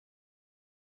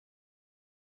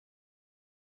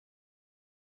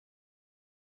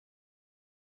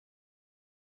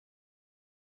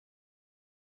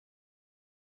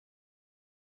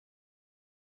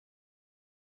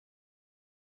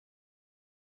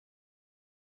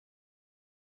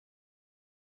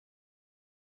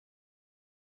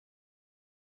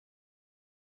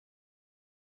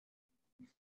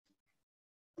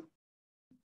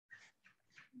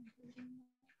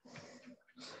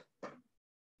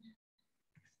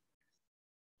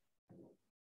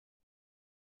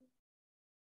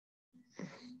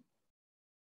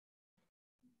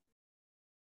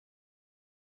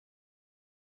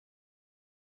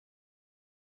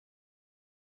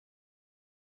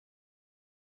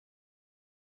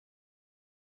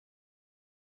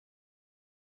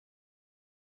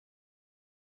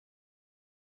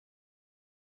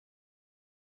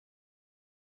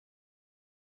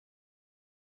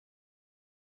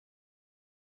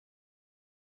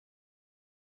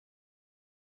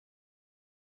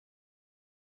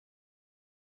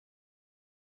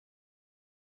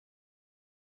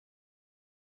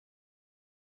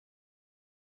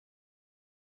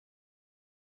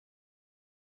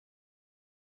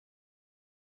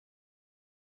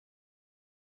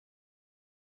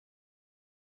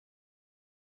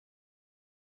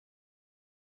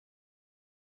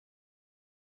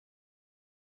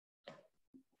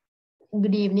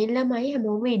Good evening ළමයි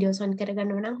හැමෝම videos on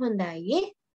කරගන්නවා නම් හොඳයි.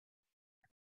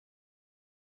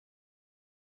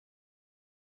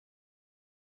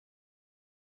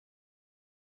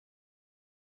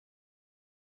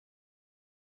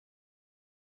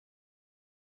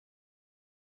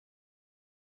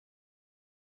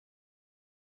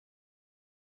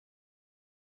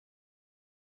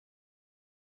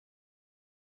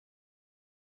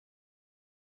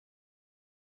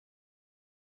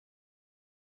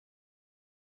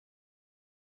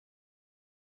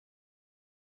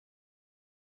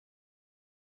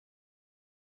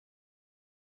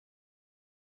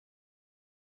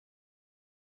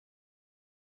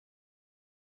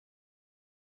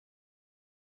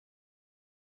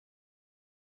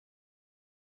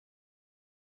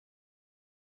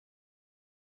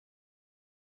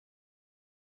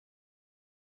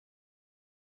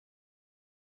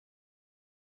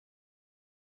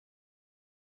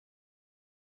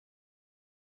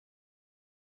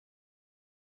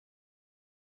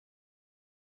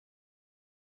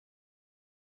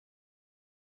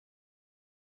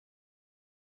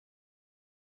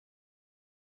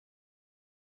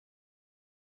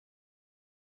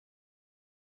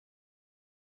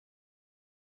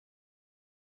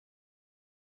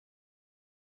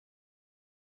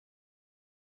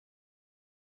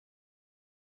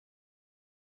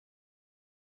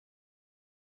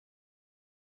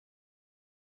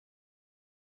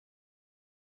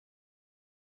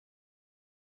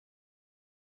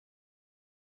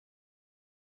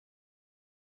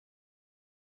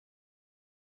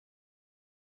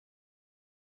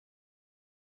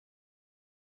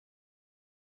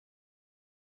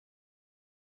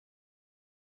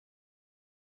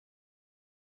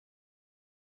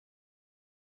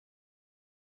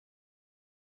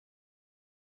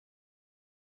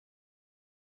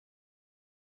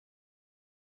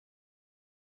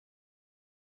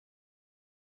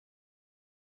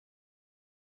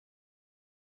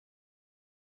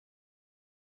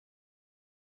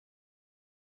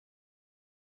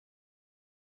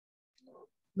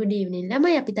 Good evening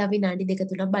ළමයි අපි තව විනාඩි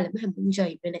 2-3ක් බලමු හැමෝම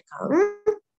join වෙනකම්.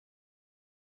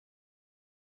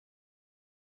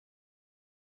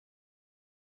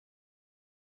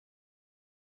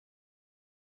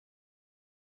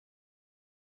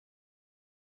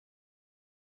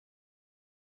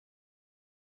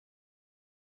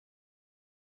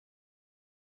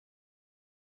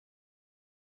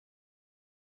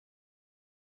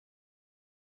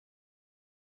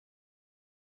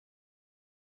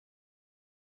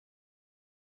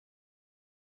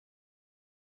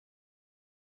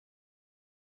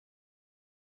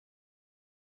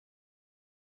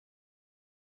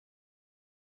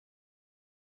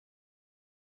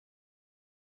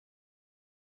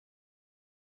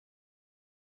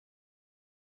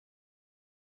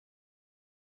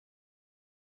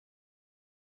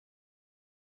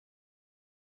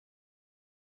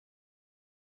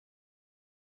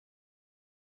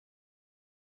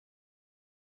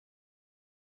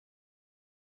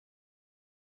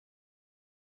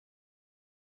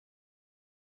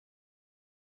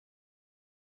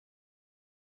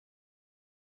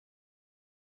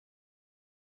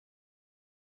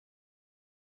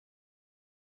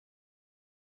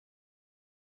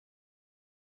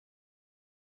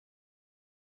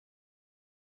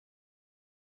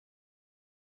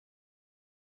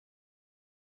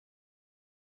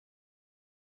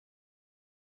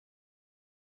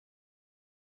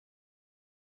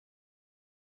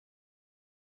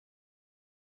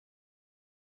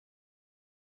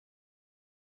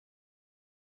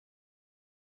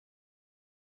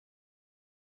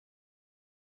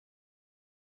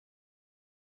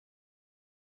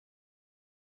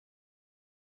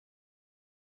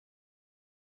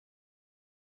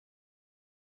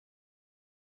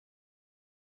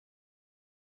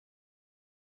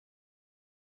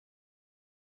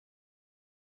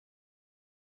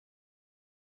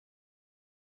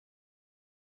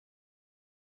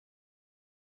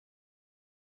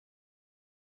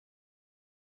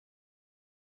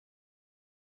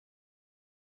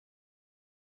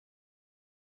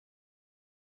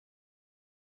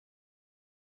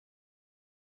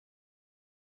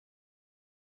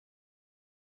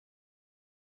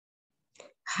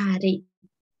 හරි.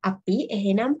 අපි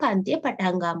එහෙනම් පන්තිය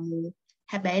පටන් ගමු.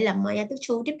 හැබැයි ළමයි අත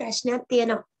චූටි ප්‍රශ්නයක්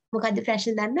තියෙනවා. මොකද්ද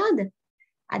ප්‍රශ්නේ දන්නවද?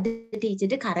 අද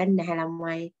ටීචර්ට කරන්න නැහැ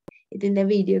ළමයි. ඉතින් දැන්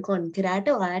වීඩියෝ කොන් කරාට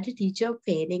ඔයාලට ටීචර්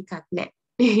පේන එකක්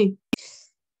නැහැ.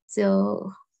 so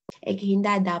ඒකින්ද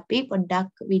අද අපි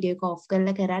පොඩ්ඩක් වීඩියෝ එක ඔෆ්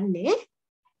කරලා කරන්නේ.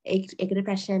 ඒකට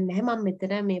ප්‍රශ්නයක් නැහැ. මම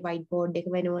මෙතන මේ white board එක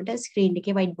වෙනුවට screen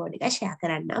එකේ white board එක share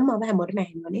කරන්නම්. මම හැමෝටම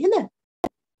ඇහෙනව නේද?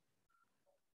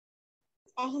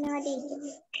 ඇහෙනවා ටීචර්.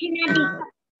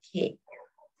 Okay.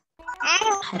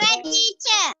 ඇහෙනවා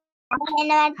ටීචර්.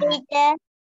 ඇහෙනවා ටීචර්.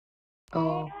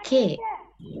 Okay.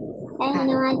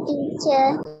 ඇහෙනවා ටීචර්.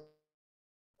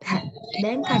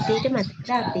 දැන් කටේට මතකද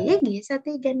අපි ගිය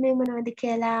සතියේ ඉගෙනුවේ මොනවද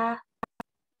කියලා?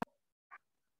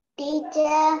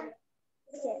 ටීචර්.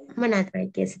 මොනවද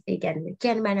ගිය සතියේ ඉගෙනුවේ?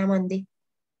 කියන්න බෑ නම මන්දේ.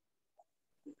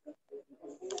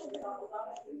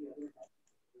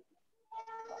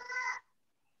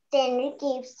 Henry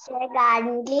keeps the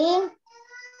garden clean.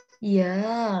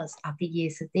 Yes, අපි ගිය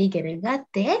සතියේ ඉගෙන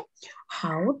ගත්තේ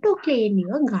how to clean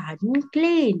your garden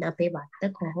clean. අපේ වත්ත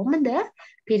කොහොමද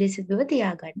පිරිසිදුව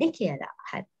තියාගන්නේ කියලා.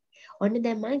 හරි. ඔන්න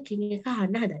දැන් මම කින් එක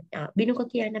අහන්න හදන්නේ. බිනුක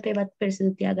කියන්න අපේ වත්ත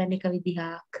පිරිසිදු තියාගන්න එක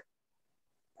විදිහක්.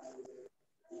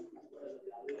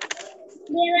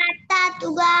 ගෙවත්ත අතු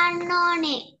ගන්න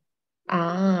ඕනේ.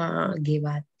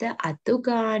 ගෙවත්ත අතු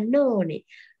ගන්න ඕනේ.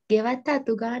 ගෙවත්ත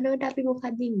අතු ගන්නවට අපි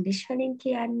මොකද්ද ඉංග්‍රීසි වලින්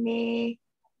කියන්නේ?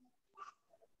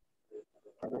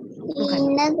 In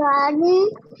the garden.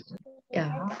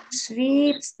 Yeah,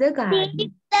 sweeps the garden.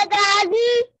 Sweep the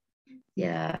garden.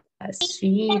 Yeah,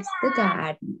 sweeps the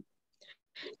garden.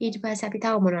 ඊට පස්සේ අපි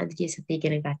තව මොනවද ගිය සතියේ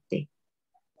ඉගෙන ගත්තේ?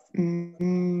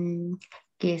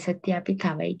 ගිය සතියේ අපි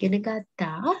තව ඉගෙන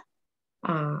ගත්තා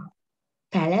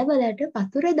පැලවලට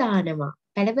වතුර දානවා.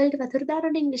 පැලවලට වතුර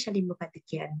දානකොට ඉංග්‍රීසි වලින් මොකක්ද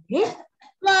කියන්නේ?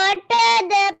 Water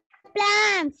the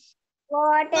plants.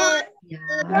 Water.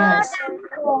 Yes.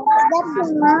 The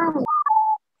plants.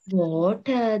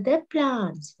 Water the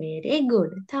plants. Very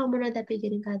good. තව මොනවද අපි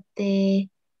ඉගෙන ගත්තේ?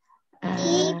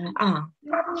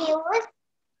 Use.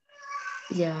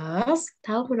 Yes.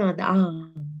 තව මොනවද?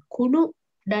 කුණු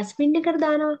ඩස්බින් එකට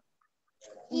දානවා.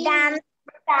 Dump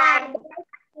garbage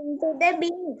into the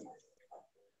bin.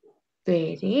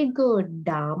 Very good.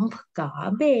 Dump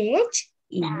garbage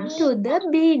into the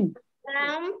bin.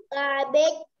 Dump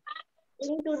garbage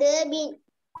into the bin.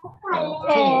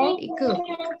 Very good.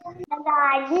 The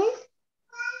garden.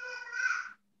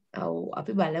 ඔව්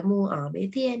අපි බලමු මේ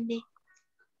තියෙන්නේ.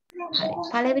 හරි.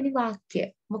 පළවෙනි වාක්‍ය.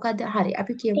 මොකද? හරි.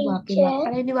 අපි කියමු වාක්‍ය.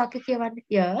 පළවෙනි වාක්‍ය කියවන්න.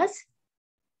 Yes.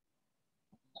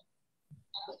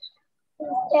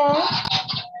 Teacher.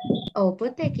 ඔව්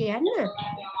පුතේ කියන්න.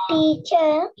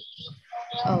 Teacher.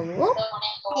 ඔව්.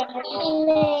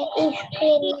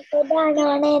 Screen එක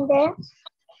දානවා නේද?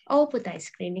 ඔව් පුතා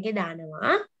ස්ක්‍රීන් එකේ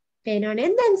දානවා. පේනව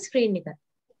නේද දැන් ස්ක්‍රීන් එක?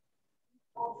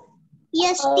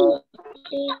 Yes,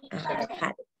 teacher.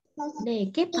 හරි.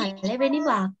 මේකේ පළවෙනි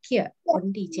වාක්‍ය. ඔන්න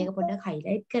ටීචර් එක පොඩ්ඩක්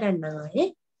highlight කරන්න ආයේ.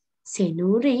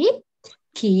 සෙනුරි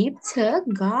keeps her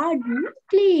garden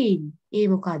clean. ඒ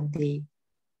මොකද්ද?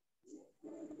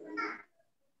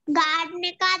 Garden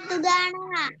එක අතු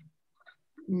ගන්නවා.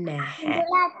 නැහැ.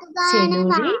 අතු ගන්නවා.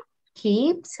 Senuri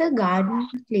keeps her garden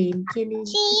clean කියන එක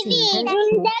in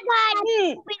the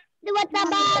garden. දුව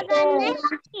තබා ගන්න.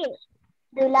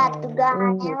 දුල අතු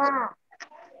ගන්නවා.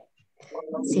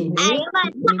 Senuri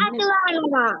අතු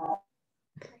ගන්නවා.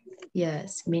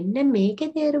 yes මෙන්න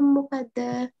මේකේ තේරුම මොකද්ද?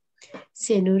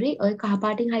 Senuri ඔය කහ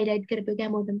පාටින් highlight කරපු එක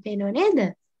හැමෝටම පේනව නේද?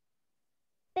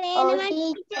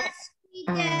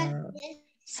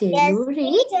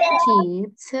 Senuri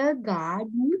keeps her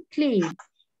garden clean.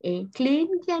 clean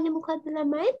කියන්නේ මොකද්ද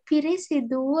ළමයි?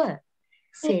 පිරිසිදුව.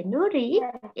 Senuri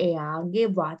එයාගේ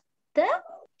වත්ත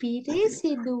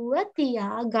පිරිසිදුව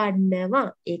තියාගන්නවා.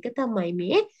 ඒක තමයි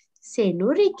මේ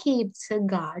Senuri keeps her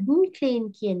garden clean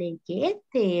කියන එකේ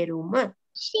තේරුම.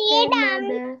 She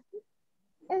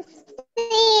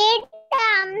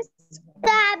dumps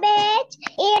garbage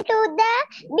into the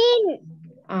bin.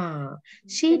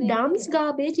 She dumps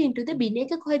garbage into the bin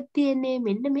එක කොහෙද තියෙන්නේ?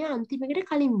 මෙන්න මේ අන්තිම එකට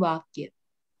කලින් වාක්‍ය.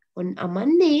 ඔන්න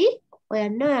අමන්දී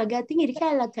ඔයන්න ඔයාගේ අතින් ඉරි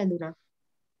කැල්ලක් ඇඳුනා.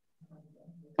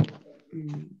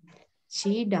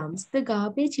 She dumps the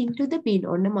garbage into the bin.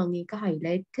 ඔන්න මම ඒක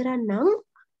highlight කරන්නම්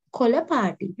කොළ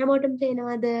පාටින්. හැමෝටම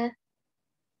තේනවද?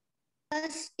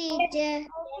 Yes, teacher.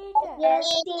 Yes,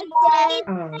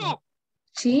 teacher.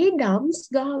 She dumps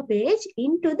garbage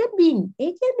into the bin.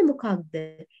 ඒ කියන්නේ මොකක්ද?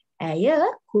 ඇය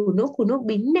කුණු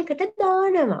බින් එකට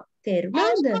දානවා.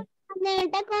 තේරුණාද?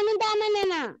 නේද කුණු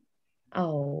දානවා.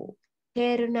 ඔව්.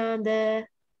 තේරුණාද?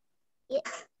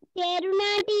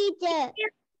 තේරුණා teacher.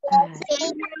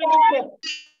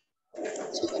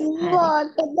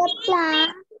 Water the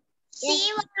plant. She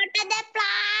water the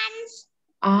plants.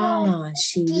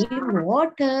 she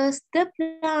waters the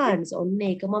plants. ඔන්න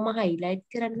ඒක මම highlight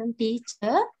කරන්නම්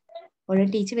teacher.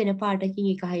 ඔන්න teacher වෙන පාටකින්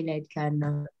ඒක highlight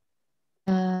කරන්නම්.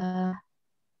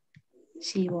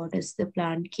 She waters the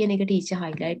plant කියන එක teacher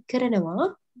highlight කරනවා.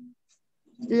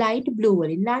 light blue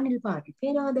වලින් ලානිල් පාටි.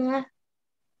 පේනවද?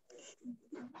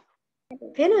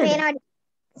 පේනවද?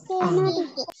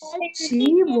 She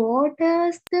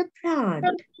waters the plant.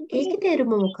 ඒකේ තේරුම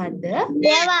මොකද්ද?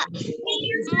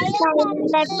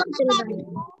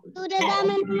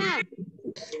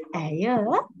 ඇය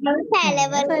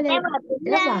පැලවලට වතුර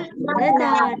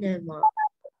දානවා.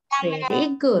 Very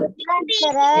good.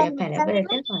 ඇය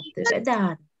පැලවලට වතුර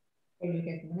දානවා.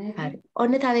 හරි.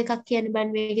 ඔන්න තව එකක් කියන්න බෑ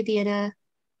මේකේ තියෙන.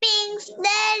 Pinks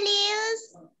the leaves.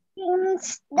 Pinks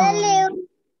the leaves.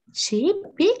 She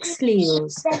picks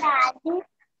leaves.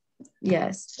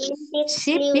 Yes.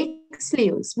 She picks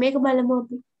leaves. මේක බලමු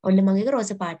අපි. ඔන්න මම ඒක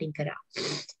රෝස පාටින් කරා.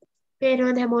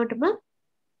 පේනවද හැමෝටම?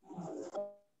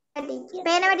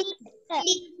 පේනවද?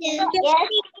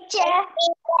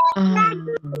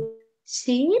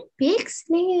 She picks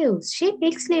leaves. She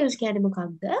picks leaves කියන්නේ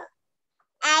මොකක්ද?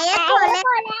 ඇය කොළ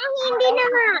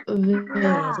හිඳිනවා.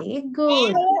 Very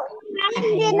good.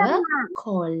 ඇය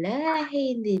කොළ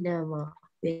හිඳිනවා.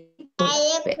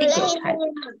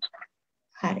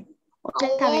 හරි.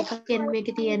 ඔන්න තව එකක් කියන්න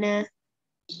මේකේ තියෙන.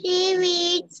 She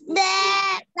weeds the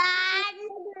garden.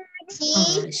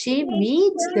 She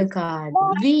weeds the garden.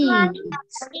 Weeds.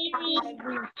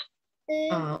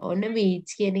 ඔන්න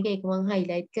weeds කියන එක මම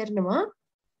highlight කරනවා.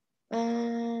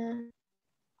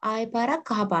 ආයෙ පාරක්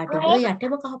කහ පාටින්. ඔය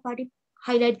යටේම කහ පාටින්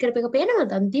highlight කරපු එක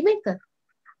පේනවද අන්තිම එක?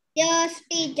 Yes,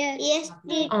 teacher. Yes,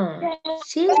 teacher.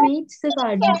 She weeds the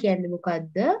garden කියන්නේ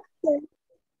මොකද්ද?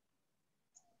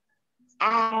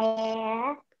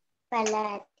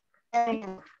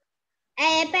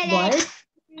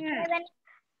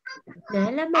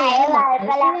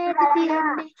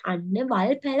 අන්න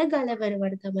වල් පැල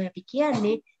ගලවනවට තමයි අපි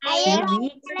කියන්නේ she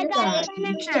weeds the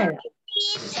garden කියලා.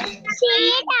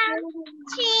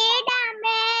 She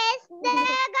damages the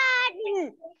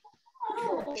garden.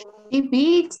 She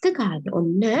weeds the garden.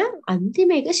 ඔන්න අන්තිම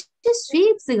එක she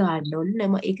sweeps the garden.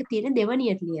 ඔන්න ඒක තියෙන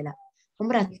දෙවනියට ලියලා.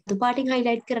 මම රතු පාටින්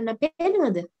highlight කරන්න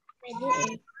පේනවද?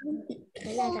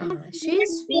 She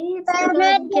sweeps the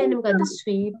garden කියන්නේ මොකද්ද?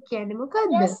 Sweep කියන්නේ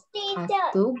මොකද්ද?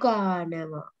 අතු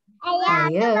ගානවා.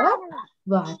 අය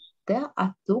වත්ත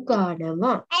අතු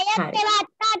ගානවා. හරි.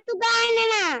 අතු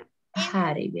ගානවා.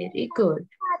 හරි, very good.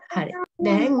 හරි.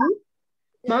 දැන්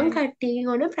මං කට්ටියගෙන්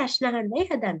ඕන ප්‍රශ්න අහන්නයි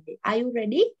හදන්නේ. Are you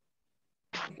ready?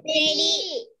 Ready.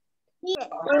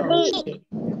 Okay.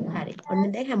 හරි. ඔන්න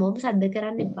දැන් හැමෝම සද්ද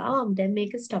කරන්න එපා. මම දැන්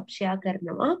මේක stop share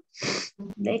කරනවා.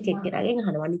 දැන් එක එකගෙන්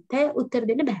අහනවා. අනිත් අය උත්තර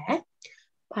දෙන්න බෑ.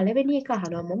 පළවෙනි එක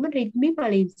අහනවා මම read me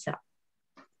Malinsa.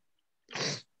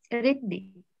 read me.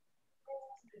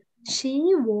 She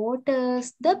waters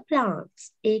the plants.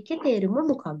 ඒකේ තේරුම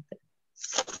මොකක්ද?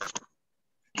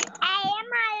 ඇය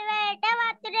මල් වලට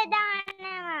වතුර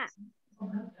දානවා.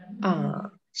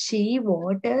 She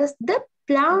waters the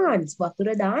plants. වතුර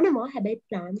දානවා. හැබැයි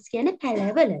plants කියන්නේ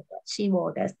පැලවලට. She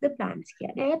waters the plants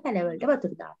කියන්නේ ඇය පැලවලට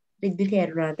වතුර දානවා. රිද්දි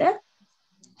තේරුණාද?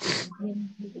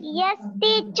 Yes,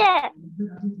 teacher.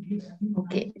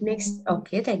 Okay, next.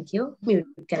 Okay, thank you.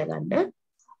 Mute කරගන්න.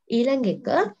 ඊළඟ එක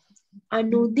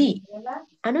අනුදි.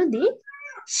 අනුදි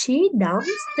she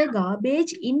dumps the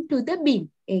garbage into the bin.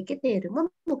 ඒකේ තේරුම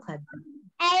මොකක්ද?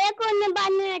 ඇය කුණු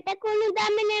බඳුනට කුණු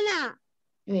දමනවා.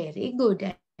 Very good.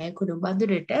 ඇය කුණු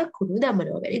බඳුනට කුණු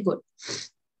දමනවා. Very good.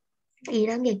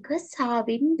 ඊළඟ එක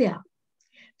සාවින්දයා.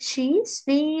 She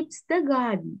sweeps the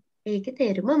garden. ඒකේ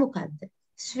තේරුම මොකක්ද?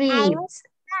 Sweeps.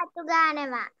 අතු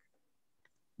ගානවා.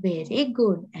 Very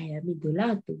good. ඇය මිදුල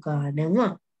අතු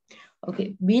ගානවා. Okay.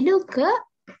 බිනුක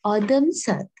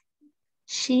ඔදම්සත්.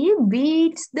 She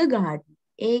weeds the garden.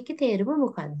 ඒකේ තේරුම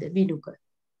මොකක්ද බිනුක?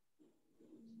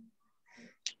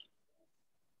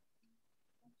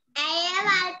 ඇය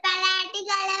වල් පැලෑටි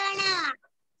ගලවනවා.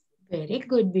 Very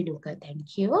good, Binuka.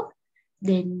 Thank you.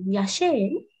 Then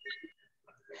Yashin.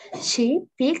 She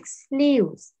picks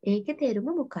leaves. ඒකේ තේරුම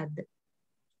මොකක්ද?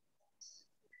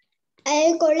 ඇය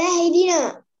කොළ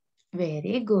හැදිනවා.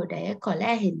 Very good. ඇය කොළ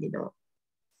හැදිනවා.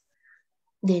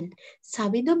 Then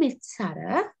Sabidu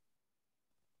Mitsara.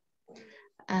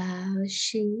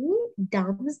 She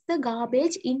dumps the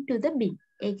garbage into the bin.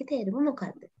 ඒකේ තේරුම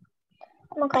මොකක්ද?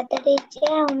 මොකක්ද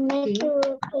teacher?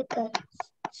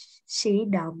 She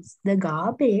dumps the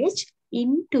garbage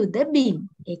into the bin.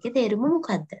 ඒකේ තේරුම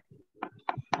මොකක්ද?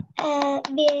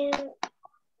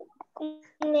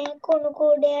 මේ කුණු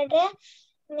කූඩයට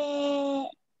මේ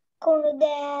කුණු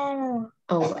දානවා.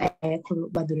 ඔව් ඇය කුණු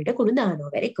බඳුනට කුණු දානවා.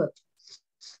 very good.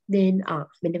 then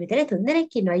මෙන්න මෙතන තුන්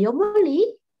දෙනෙක් ඉන්නවා. යොමුලි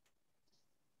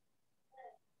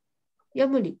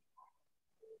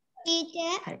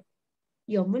ටීචර් හරි.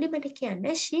 යොමුලි මට කියන්න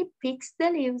she picks the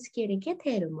leaves කියන එකේ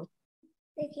තේරුම.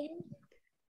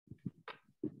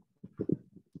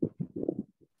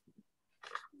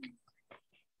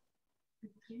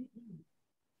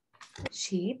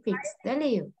 she picks the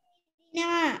leaves.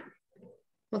 නෑ.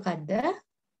 මොකද්ද?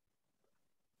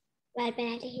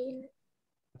 වල්පැලට හින්න.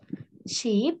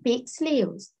 she picks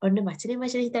leaves. ඔන්න වචනේ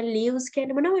හිතන්න leaves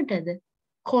කියන්නේ මොනවටද?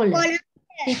 කොළ.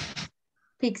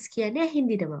 picks කියන්නේ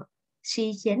හින්දිනවා. she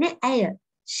කියන්නේ ඇය.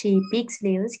 she picks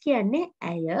leaves කියන්නේ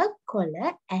ඇය කොළ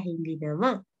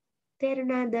ඇහිඳිනවා.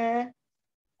 තේරුණාද?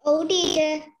 ඔව්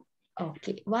ටීචර්.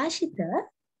 okay. වාෂිත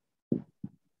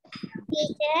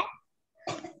ටීචර්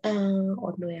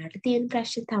ඔන්න ඔයාට තියෙන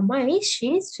ප්‍රශ්නේ තමයි she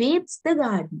sweeps the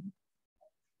garden.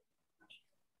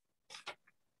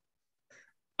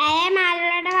 ඇය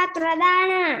මල්ලට වතුර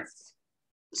දානවා.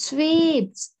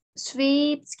 sweeps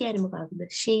කියන්නේ මොකක්ද?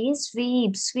 she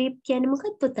sweeps. sweep කියන්නේ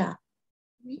මොකක්ද පුතා?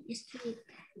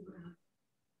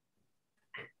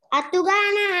 අතු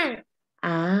ගන්නවා.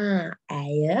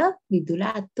 ඇය විදුල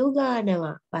අතු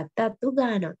ගන්නවා. පත් අතු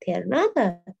ගන්නවා. තේරුණාද?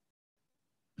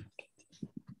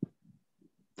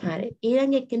 හරි.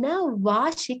 ඊළඟ එක්කෙනා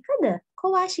වාෂිකද? කො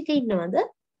වාෂික ඉන්නවද?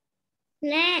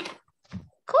 නෑ.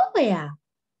 කො ඔයා?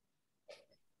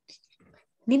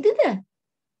 නිදුද?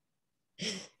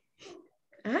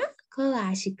 කො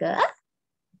වාෂික?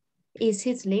 Is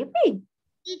he sleeping?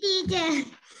 ටීචර්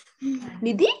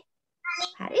නිදි?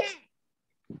 හරි.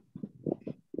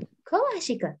 කො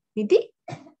වාෂික? නිදි?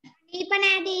 සනීප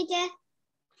නෑ ටීචර්.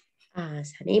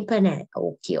 සනීප නෑ.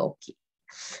 ඕකේ.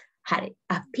 හරි.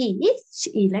 අපි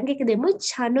ඊළඟ එක දෙමු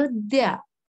චනුද්‍ය.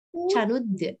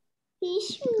 චනුද්‍ය.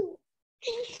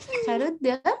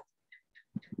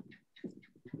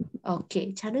 ඕකේ.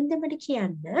 චනුද්‍ය මට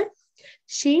කියන්න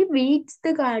she weeds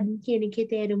the garden කියන එකේ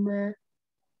තේරුම.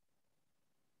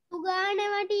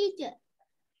 උගානවා ටීචර්.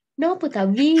 no පුතා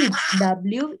weeds.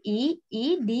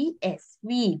 weeds.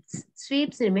 weeds.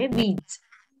 sweeps නෙමෙයි weeds.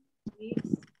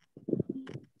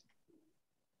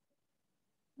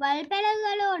 වල්පැල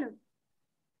ගලවනවා.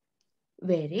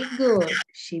 very good.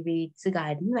 she weeds the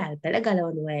garden. වැල්පැල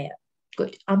ගලවනවා අය.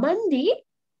 good. අමන්දි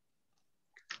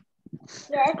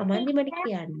මට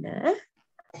කියන්න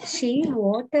she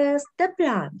waters the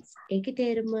plants. ඒකේ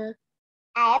තේරුම.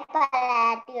 ඇය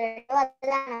පළාති වලට වතුර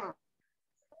දානවා.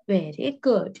 very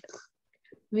good.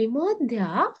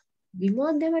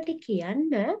 විමෝද්‍ය මට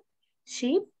කියන්න she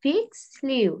picks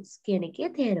leaves කියන එකේ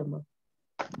තේරුම.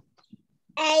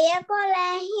 ඇය කොළ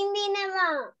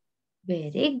හිඳිනවා.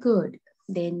 very good.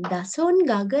 then දසුන්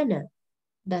ගගන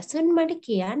මට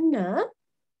කියන්න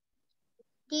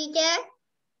teacher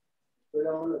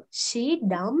she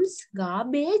dumps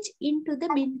garbage into the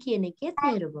bin කියන එකේ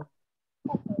තේරුම.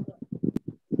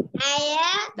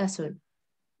 දසුන්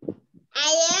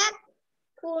ඇය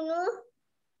කුණු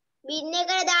බින්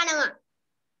එකට දානවා.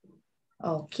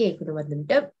 okay.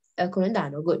 කුණු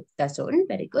දානවා. good. දසුන්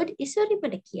very good. ඉස්සරි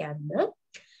මට කියන්න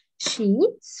she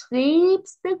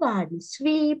sweeps the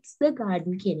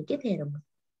garden කියන එකේ තේරුම.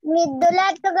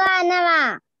 මිදුලට ගන්නවා.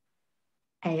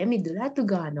 ඇය මිදුල අතු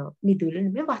ගන්නවා. මිදුල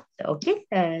නෙමෙයි වත්ත. okay.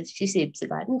 she sweeps the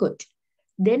garden. good.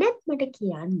 දෙනෙත් මට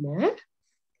කියන්න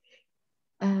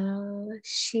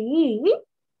she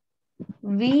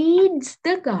weeds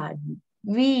the garden.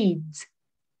 weeds.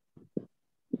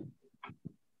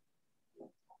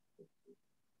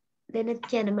 දෙනෙත්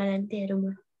කියන බලන්න තේරුම.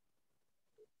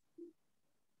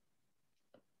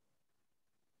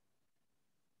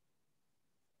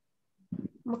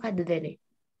 මොකද්ද දෙනේ?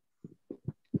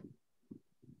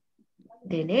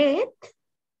 දෙනෙත්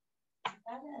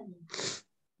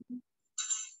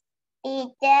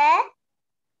ටීචර්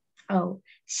ඔව්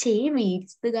she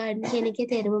weeds the garden කියන එකේ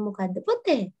තේරුම මොකද්ද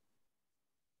පුතේ?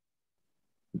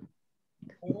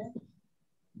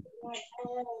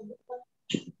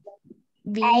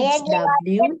 weeds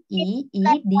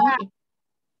W-E-E-D.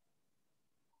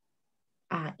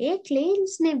 ඒ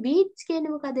cleans නේ. weeds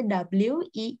කියන්නේ මොකද්ද?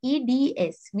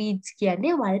 W-E-E-D-S. weeds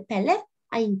කියන්නේ වල් පැල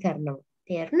අයින් කරනවා.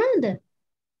 තේරුණාද?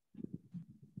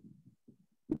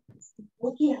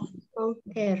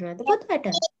 තේරුණාද පුතාට?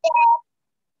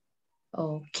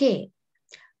 okay.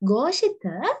 ගෝෂිත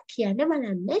කියන්න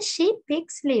බලන්න she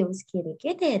picks leaves කියන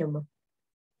එකේ තේරුම.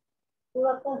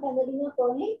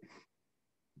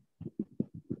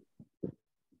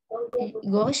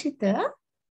 ගෝෂිත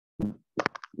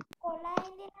කොළ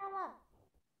හිඳිනවා.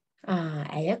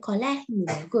 ඇය කොළ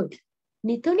ඇහිඳිනවා. good.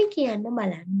 නිතුනි කියන්න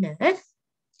බලන්න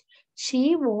she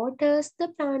waters the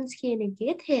plants කියන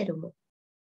එකේ තේරුම.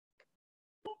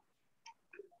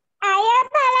 ඇය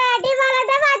පැලෑටි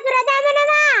වලට වතුර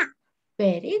දමනවා.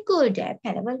 Very good.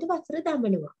 පැලවලට වතුර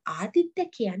දමනවා. ආදිත්‍ය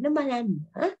කියන්න බලන්න.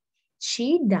 She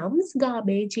dumps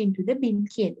garbage into the bin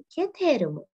කියන එකේ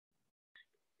තේරුම.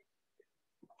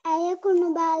 ඇය කුණු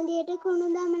බාල්දියට කුණු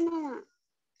දමනවා.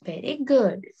 Very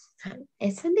good.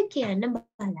 එසඳ කියන්න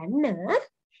බලන්න.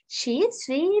 She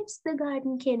sweeps the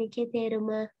garden කියන එකේ තේරුම.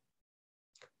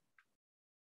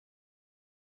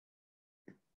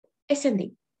 එසඳ.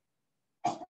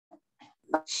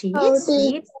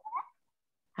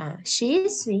 She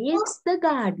sweeps the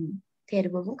garden.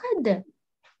 තේරුම මොකද්ද?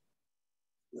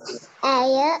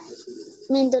 ඇය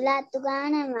මිදුල අතු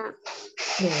ගන්නවා.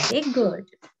 Very good.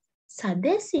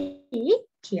 සදසි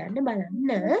කියන්න බලන්න.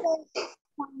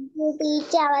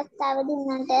 ටීචර් අවස්ථාව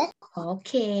දුන්නට.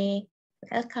 Okay.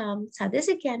 Welcome.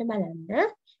 සදසි කියන්න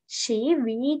බලන්න. She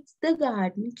weeds the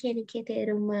garden කියන එකේ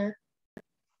තේරුම.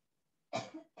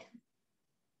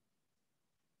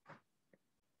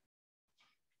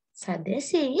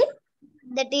 සදසි.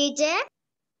 The teacher.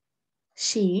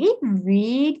 She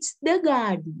weeds the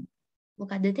garden.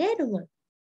 මොකද්ද තේරුම?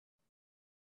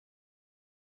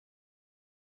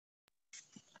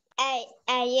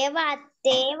 ඇය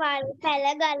වත්තේ වල් පැල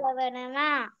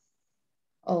ගලවනවා.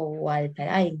 Oh, වල් පැල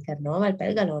අයින් කරනවා, වල්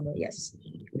පැල ගලවනවා. Yes.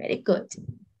 Very good.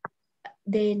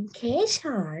 Then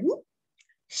Keshan,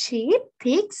 she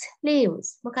picks leaves.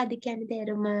 මොකද්ද කියන්නේ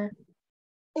තේරුම?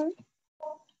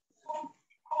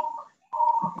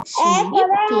 She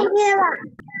picks.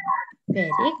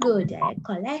 Very good.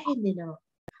 කොළ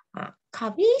හින්දිනවා.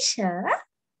 Kavisha,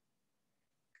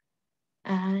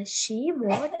 she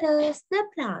waters the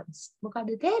plants. මොකද්ද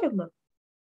තේරුම?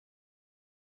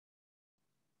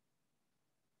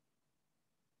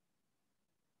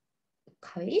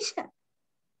 Kavisha.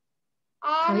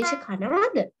 Kavisha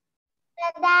කනවාද?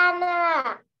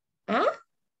 දානවා.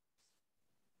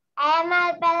 ඇය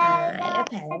මල්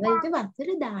පැලවලට වතුර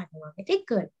දානවා. Very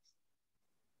good.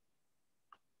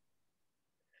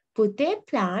 පුතේ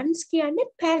plants කියන්නේ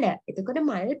පැල. එතකොට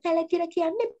මල් පැල කියලා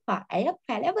කියන්න එපා. ඇය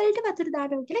පැලවලට වතුර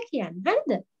දානවා කියලා කියන්න.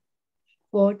 හරිද?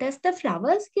 Waters the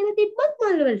flowers කියලා තිබ්බත්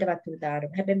මල් වලට වතුර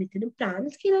දානවා. හැබැයි මෙතන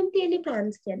plants කියලා තියෙන්නේ.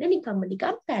 plants කියන්නේ නිකම්ම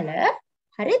නිකම් පැල.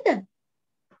 හරිද?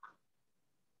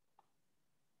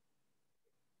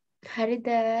 හරිද?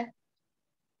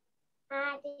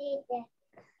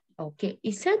 Okay.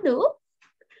 ඉසදු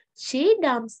she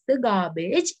dumps the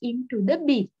garbage into the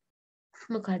bin.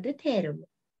 මොකද්ද තේරුම?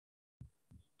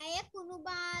 ඇය කුණු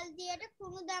බාල්දියට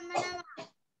කුණු දමනවා.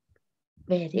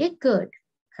 Very good.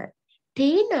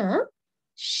 Tina,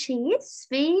 she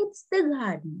sweeps the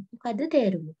garden. මොකද්ද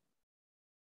තේරුම?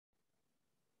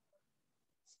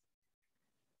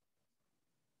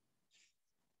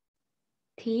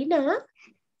 Tina,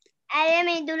 ඇය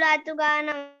මිදුල අතු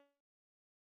ගන්නවා.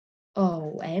 ඔව්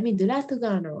ඇය මිදුල අතු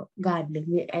ගන්නවා. garden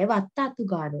ඇය වත්ත අතු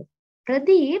ගන්නවා.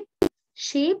 Pradeep,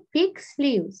 she picks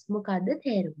leaves. මොකද්ද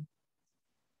තේරුම?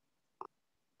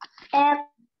 ඇය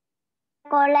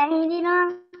කොළ හිඳිනවා.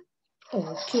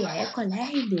 Okay, ඇය කොළ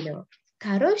හිඳිනවා.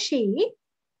 Tharushi,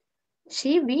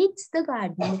 she weeds the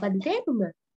garden. මොකද්ද තේරුම?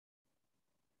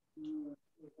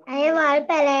 ඇය වල්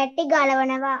පැලෑටි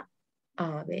ගලවනවා.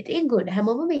 very good.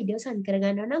 හැමෝම වීඩියෝ සන්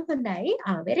කරගන්නවා නම් හොඳයි.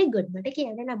 very good. මට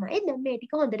කියන්න ළමයි දැන් මේ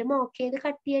ටික හොඳටම ඕකේද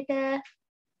කට්ටියට?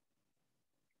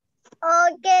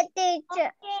 Okay teacher.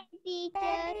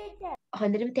 Teacher.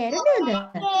 හොඳටම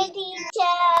තේරුණාද? Okay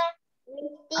teacher.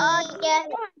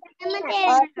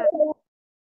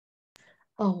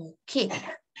 Okay.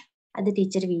 අද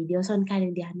ටීචර් වීඩියෝ සන්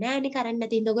කරන්න දෙයක් නැහැ නේ කරන්න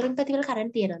නැති ඉඳගොරන් පැතිවල කරන්න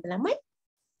තියනවද ළමයි?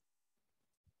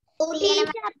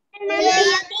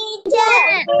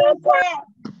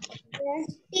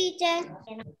 Teacher.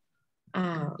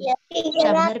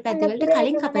 සමහර පැතිවලට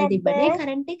කලින් කපලා තිබ්බනේ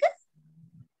කරන්ට් එක.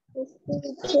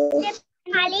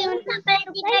 කලින් කපලා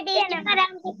තිබ්බ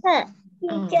කරන්ට් එක.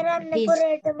 ටීචර්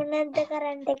අන්නපුරේටම නැද්ද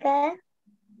කරන්ට් එක?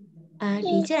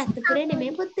 ටීචර් අත්තපුරේ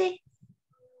නෙමෙයි පුතේ.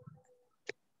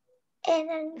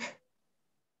 එහෙනම්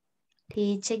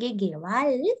ටීචර්ගේ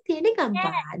ගෙවල් තියෙන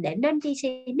කම්පා. දැන් නම්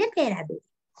ටීචර් ඉන්නේ පෙරහැදේ.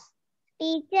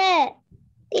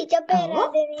 ටීචර්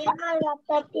පෙරහැදේ මල්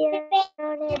වත්තක් තියෙනව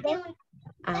නේද?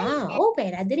 ඔව්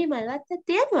පෙරහැදේ මල් වත්තක්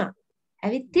තියෙනවා.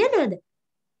 ඇවිත් තියනවද?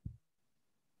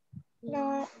 No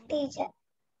teacher.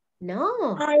 No.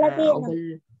 අහලා තියෙනවා.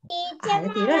 ටීචර්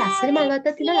තියෙනවා ලස්සන මල්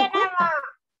වත්තක් තියෙනවා.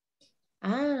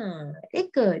 very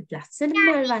good. ලස්සන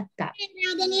මල් වත්තක්.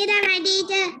 පෙරහැදේ තමයි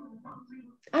ටීචර්.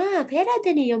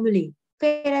 පෙරහැදේ යමුලි.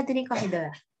 පෙරහැදේ කොහෙද?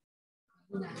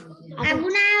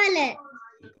 අඟුණාවල.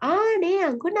 නේ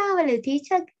අඟුණාවල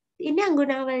ටීචර් ඉන්නේ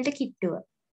අඟුණාවලට කිට්ටුව.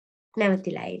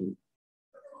 නැවතිලා ඉන්නේ.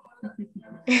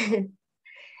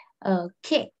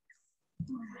 Okay.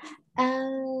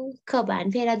 කොබන්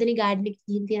පෙරාදෙනි ගාඩන් එකේ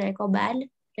ගිහින් තියෙනයි කොබන්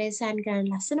ප්‍රෙසන්ට් කරන්න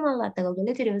ලස්සන මම අතක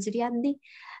ඔයගොල්ලෝ යුනිවර්සිටි යද්දි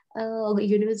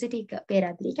යුනිවර්සිටි එක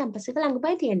පෙරාදෙනි කැම්පස් එක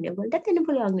ළඟමයි තියෙන්නේ. ඔයගොල්ලන්ටත් එන්න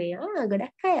පුළුවන් වෙයි.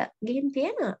 ගොඩක් අය ගිහින්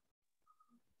තියෙනවා.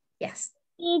 Yes.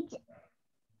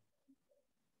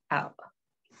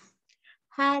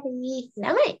 හරි.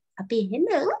 ළමයි අපි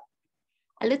එහෙනම්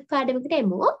අලුත් පාඩමකට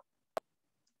එමු.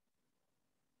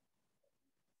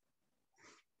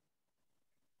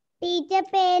 ටීචර්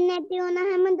පේන්නේ නැති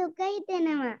වුණාම දුක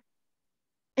හිතෙනවා.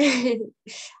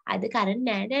 අද කරන්නේ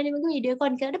නෑ නේද මම වීඩියෝ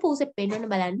කොන් කරලා පූසෙක් පෙන්නන්න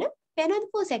බලන්න. පේනවද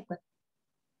පූසෙක්ව?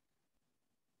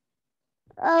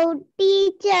 ඔව්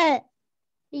ටීචර්.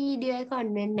 වීඩියෝ එක ඔන්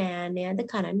වෙන්නේ නෑනේ. අද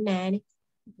කරන්නේ නෑනේ.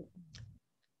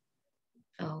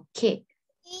 Okay.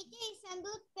 ටීචර්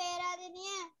ඉසඳුත්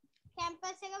පේරාදෙනිය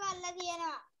කැම්පස් එක වල්ලා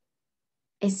තියෙනවා.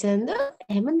 ඉසඳ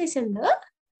එහෙමද ඉසඳ?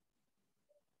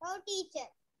 ඔව් ටීචර්.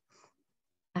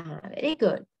 very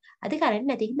good. අද කරන්නේ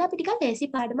නැති හින්දා අපි ටිකක් ලේසි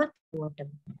පාඩමක්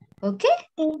කරමු. Okay?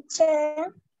 ටීචර්.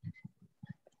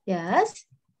 Yes.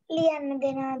 ලියන්න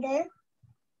දෙනවද?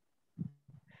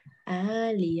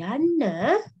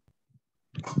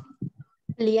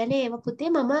 ලියන්නේ ඒව පුතේ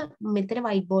මම මෙතන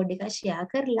white board එක share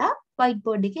කරලා white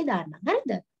board එකේ දාන්නම්.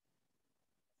 හරිද?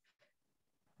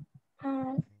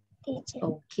 ටීචර්.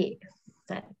 Okay.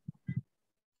 හරි.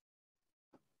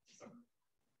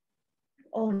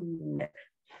 ඔන්න.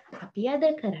 අපි අද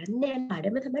කරන්නේ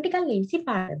පාඩම තමයි ටිකක් ලේසි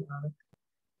පාඩමක්.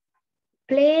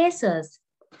 Places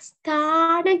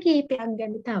ස්ථාන කීපයක්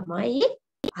ගැන තමයි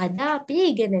අද අපි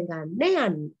ඉගෙන ගන්න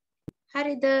යන්නේ.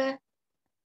 හරිද?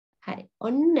 හරි.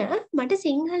 ඔන්න මට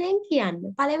සිංහලෙන් කියන්න.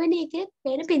 පළවෙනි එකේ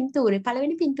පේන පින්තූරේ.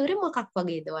 පළවෙනි පින්තූරේ මොකක්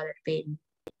වගේද ඔයාලට පේන්නේ?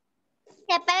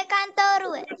 තැපැල්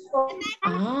කන්තෝරුව.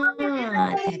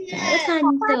 තැපැල්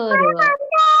කන්තෝරුව.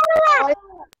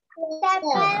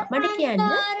 මට කියන්න.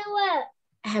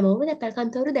 හැමෝම තැපැල්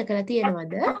කන්තෝරුව දැකලා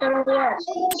තියෙනවද?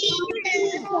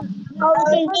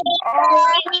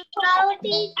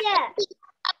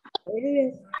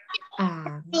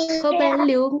 කොබල්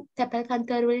ලියුම් තැපැල්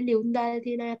කන්තෝරුව වල ලියුම් දාලා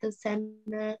තියෙන අය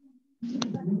අතස්සන්න.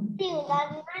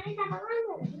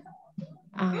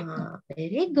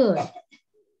 Very good.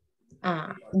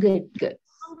 Good.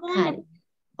 හරි.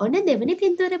 ඔන්න දෙවෙනි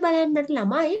පින්තූරේ බලන්නට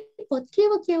ළමයි පොත්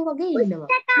කියව වගේ ඉන්නවා.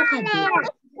 මොකක්ද ඒක?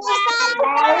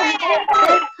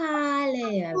 පුස්තකාලය.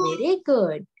 Very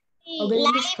good.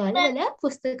 ඔයගොල්ලෝගේ ඉස්කෝලේ වල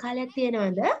පුස්තකාලයක්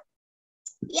තියෙනවද?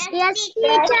 Yes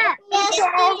teacher. Yes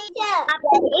teacher.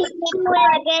 අපේ ඉස්කෝලේ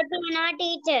වගේ තියෙනවා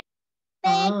teacher.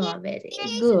 Very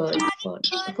good.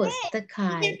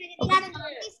 පුස්තකාලය.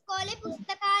 ඉස්කෝලේ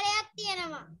පුස්තකාලයක්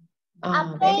තියෙනවා.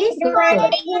 Very good.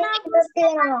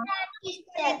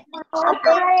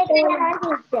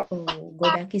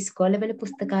 ගොඩක් ඉස්කෝලවල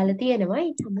පුස්තකාල තියෙනවා.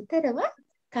 ඊට අමතරව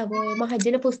තව ඔය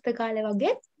මහජන පුස්තකාල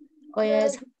වගේ ඔය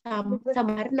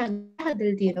සමහර නගර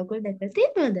හදලා තියෙනවා. ඔයගොල්ලෝ දැකලා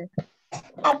තියෙනවද?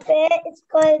 අපේ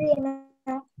ඉස්කෝලේ තියෙනවා.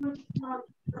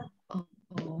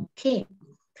 Okay.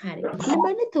 හරි.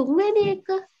 ඊළඟ තුන්වෙනි එක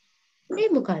මේ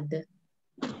මොකද්ද?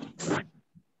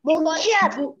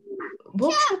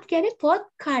 බොක්ෂොප් කියන්නේ පොත්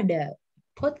කඩ.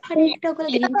 පොත් කඩේකට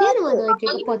ඔයගොල්ලෝ ගිහින් තියෙනවද ඔය එක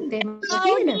පොත් එහෙම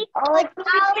තියෙන?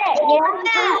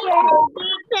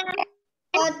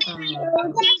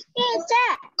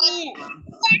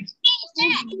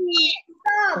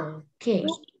 Okay.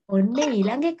 ඔන්න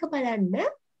ඊළඟ එක බලන්න.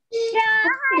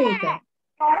 මේක.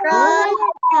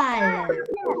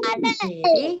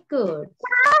 Very good.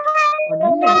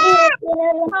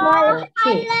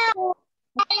 Okay.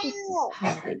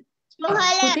 හරි.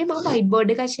 පුතේ මම white board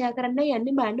එක share කරන්න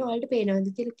යන්නේ බලන්න ඔයාලට පේනවද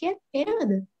කියලා කියන්න.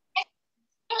 පේනවද?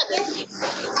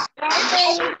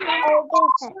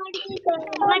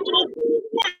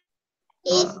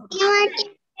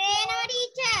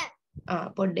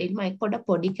 පොඩ්ඩක් මයික් පොඩ්ඩක්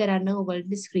පොඩි කරන්න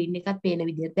ඔයගොල්ලෝ ස්ක්‍රීන් එකත් පේන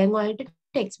විදිහට. දැන් ඔයාලට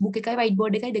ටෙක්ස්ට් බුක් එකයි white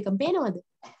board එකයි දෙකම පේනවද?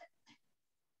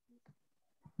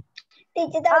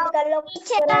 ටීචර් දාන්න කල්ලෝ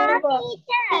ටීචර්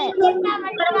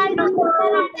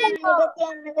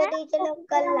ටීචර් ලොක්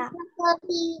කළා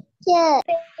ටීචර්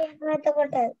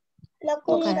එතකොට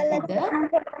ලොකු කළා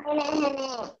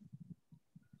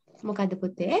මොකද්ද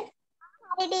පුතේ?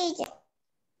 හරි ටීචර්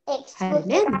හරි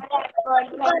නේද?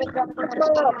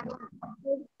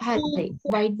 හරි.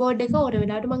 white board එක ඕන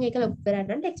වෙලාවට මම ඒක ලොක්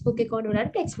කරන්නම්. ටෙක්ස්ට් බුක් එක ඕන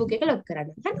වෙලාවට ටෙක්ස්ට් බුක් එක ලොක් කරන්න.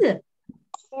 හරිද?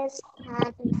 yes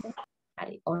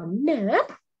හරි. ඔන්න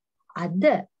අද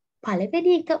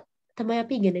පළවෙනි එක තමයි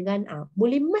අපි ඉගෙන ගන්න.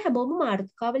 මුලින්ම හැමෝම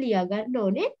මාතෘකාව ලියා ගන්න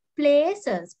ඕනේ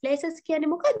places. places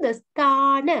කියන්නේ මොකද්ද?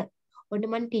 ස්ථාන. ඔන්න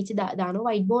මම ටීචර් දානවා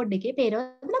white board එකේ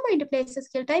පේනවද ළමයින්ට places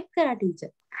කියලා type කරා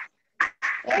ටීචර්.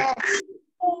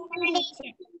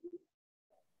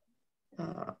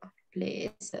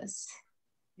 places.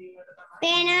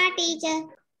 පේනවා ටීචර්.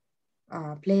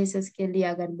 places කියලා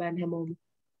ලියා ගන්න බෑ හැමෝම.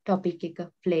 topic එක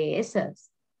places.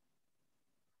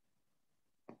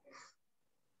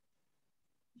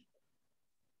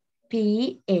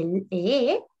 PLACES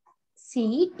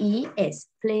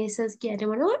places කියන්නේ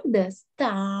මොනවද?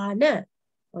 ස්ථාන.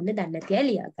 ඔන්න දන්න තියා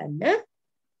ලියා ගන්න.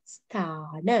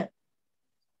 ස්ථාන.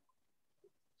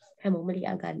 හැමෝම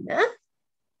ලියා ගන්න.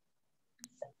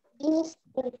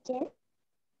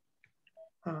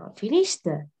 finished.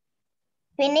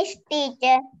 Finish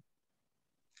teacher.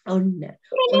 ඔන්න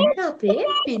අපේ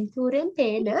පින්තූරෙන්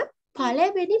පේන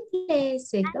පළවෙනි ප්ලේස්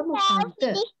එක මොකක්ද?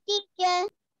 Teacher.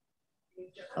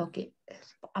 ඕකේ.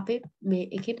 අපේ මේ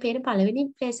එකේ පේන පළවෙනි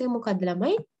ප්ලේස් එක මොකක්ද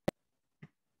ළමයි?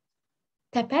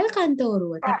 තැපැල්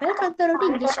කන්තෝරුව. තැපැල් කන්තෝරුවට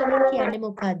ඉංග්‍රීසි වලින් කියන්නේ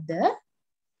මොකක්ද?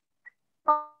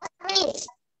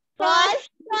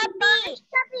 Post office.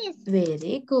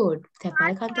 Very good.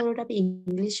 තැපැල් කන්තෝරුවට අපි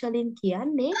ඉංග්‍රීසි වලින්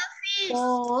කියන්නේ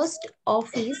post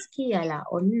office කියලා.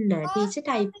 ඔන්න ටීචර්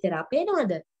ටයිප් කරා.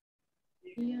 පේනවද?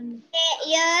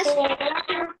 Yes.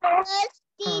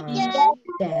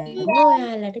 දැන්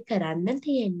ඔයාලට කරන්න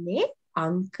තියෙන්නේ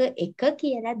අංක 1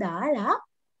 කියලා දාලා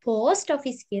post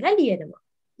office කියලා ලියනවා.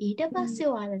 ඊට පස්සේ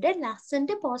ඔයාලට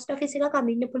ලස්සනට post office එකක්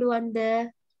අඳින්න පුළුවන්ද?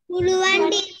 පුළුවන්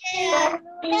teacher.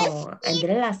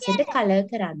 ඇඳලා ලස්සනට කලර්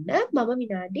කරන්න මම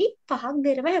විනාඩි 5ක්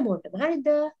දෙනවා හැමෝටම. හරිද?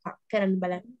 කරන්න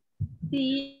බලන්න.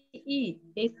 CE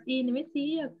SE නෙමෙයි CE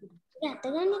අපි. යත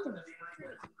ගන්න එතන.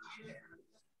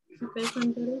 අපේ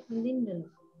කන්තරේ හඳින්න.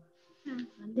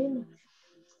 හඳින්න.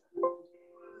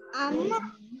 අම්මා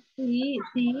CE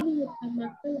තමයි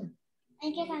කළා.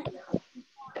 ඒක ගන්න.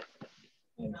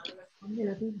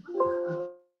 හඳිලා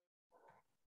තියෙනවා.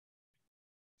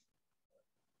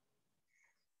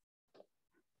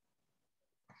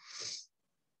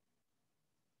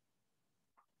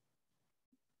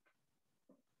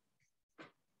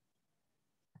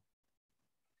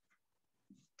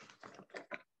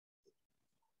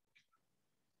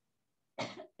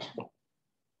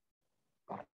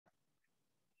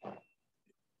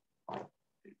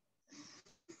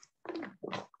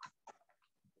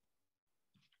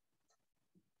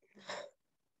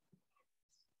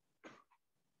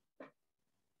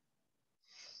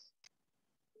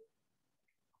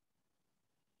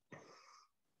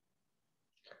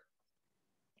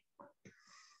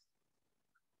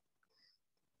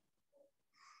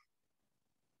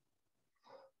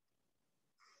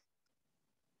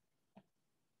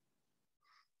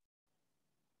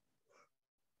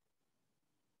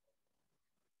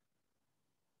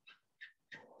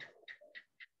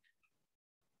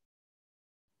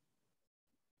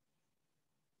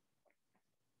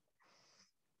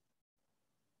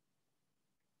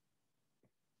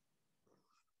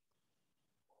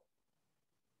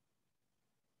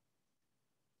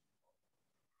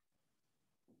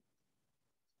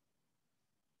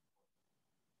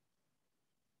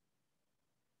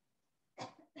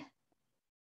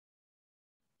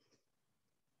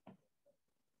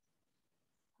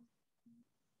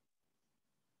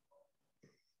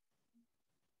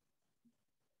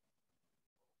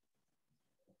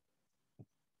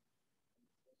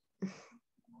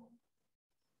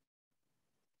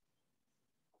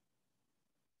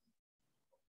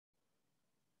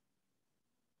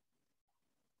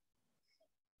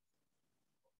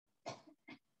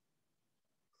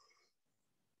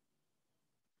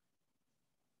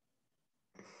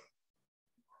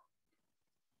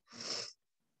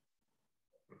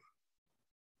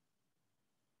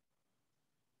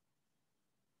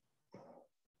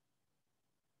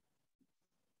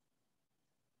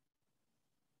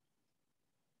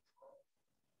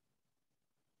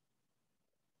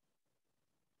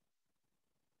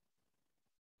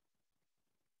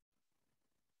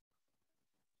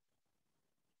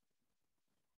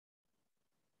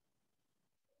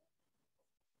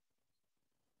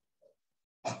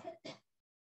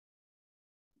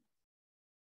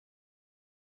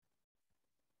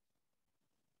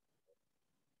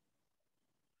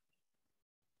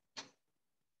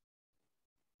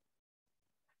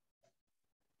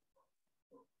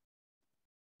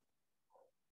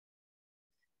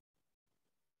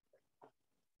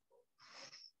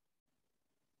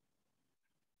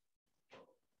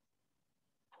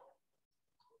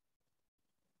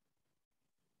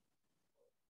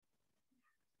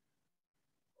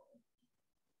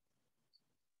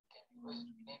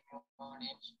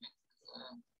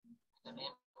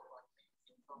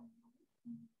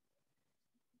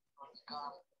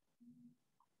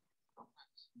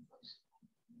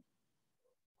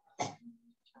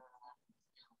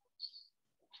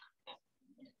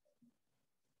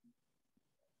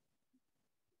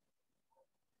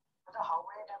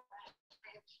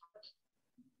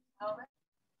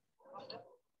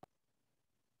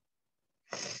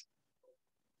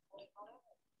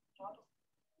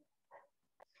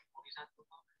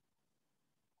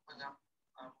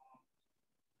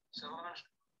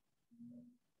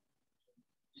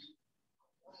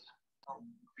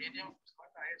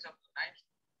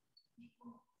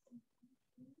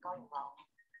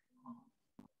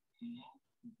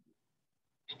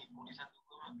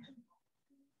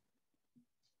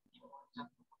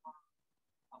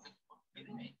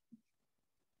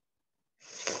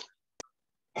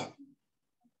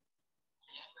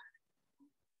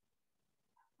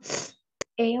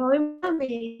 ඔය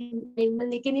මේ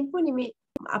එකේ නිපුනේ මේ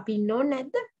අපි ඉන්න ඕනේ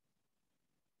නැද්ද?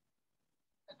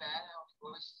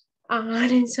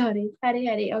 sorry.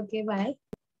 හරි. Okay, bye.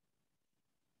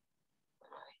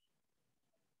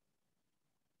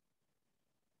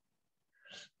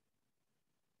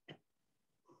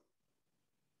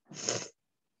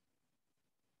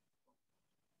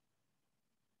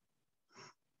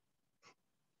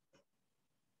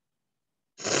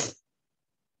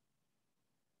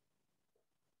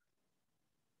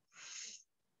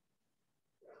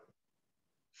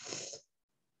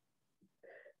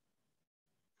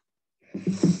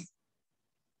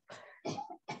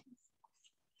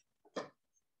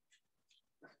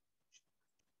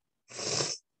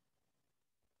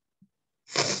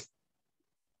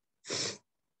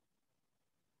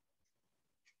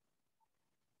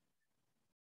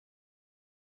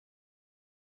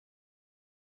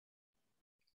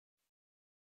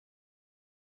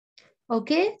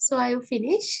 Okay, so are you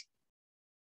finished?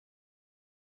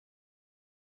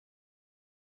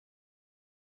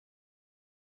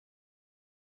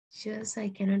 Just I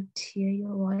cannot hear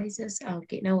your voices.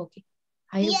 Okay, now okay.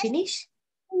 Are you finished?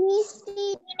 Yes,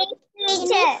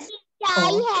 teacher.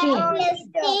 Okay. Yes,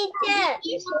 teacher.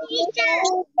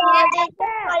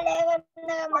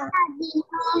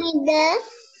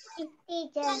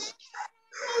 Teacher.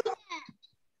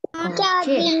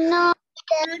 Okay.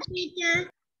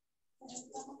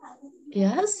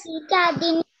 Yes.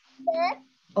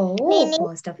 Oh,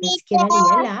 post office කියලා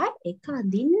ලියලා එක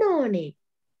අදින්න ඕනේ.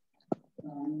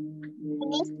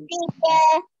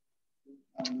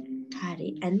 හරි.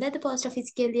 And then the post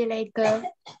office කියලා ලියලා එක.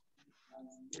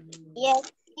 Yes,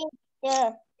 teacher.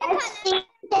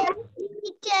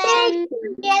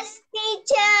 Yes,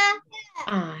 teacher.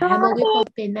 හැමෝගේ පොත්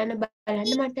පෙන්නන්න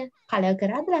බලන්න මට කලර්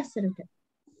කරාද ලස්සනට?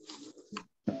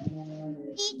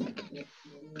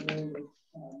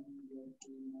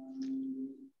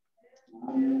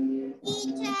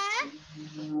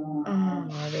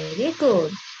 Very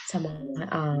good.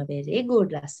 Very good.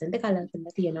 ලස්සනට කලර්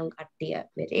කරලා තියෙනවා කට්ටිය.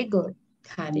 Very good.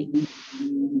 හරි.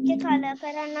 කලර්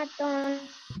කරන්නත් ඕන.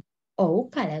 ඔව්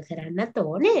කලර් කරන්නත්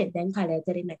ඕනේ. දැන් කලර්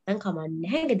කරේ නැත්නම් කමන්නේ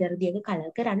නැහැ. ගෙදරදී එක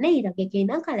කලර් කරන්න ඊළඟ එකේ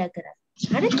ඉඳන් කලර් කරන්න.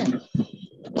 හරිද?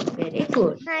 Very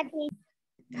good. හරි.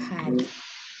 හරි.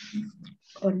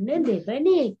 ඔන්න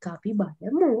දෙවැනි එක අපි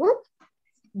බලමු.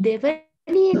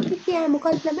 දෙවැනි එක කියන්නේ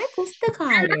මොකක්ද තමයි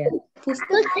පුස්තකාලය.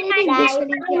 පුස්තකාලයේ ඉංග්‍රීසි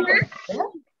වලින් කියන්නේ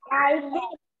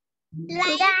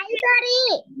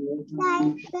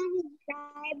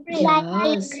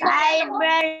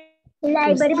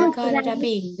පුස්තකාලයට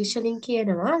අපි ඉංග්‍රීසි වලින්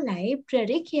කියනවා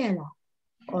ලයිබ්‍රරි කියලා.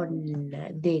 ඔන්න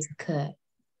දෙක.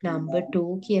 number 2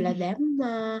 කියලා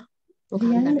දැම්මා.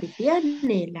 මොකක්ද අපි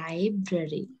කියන්නේ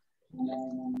ලයිබ්‍රරි.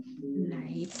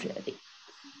 ලයිබ්‍රරි.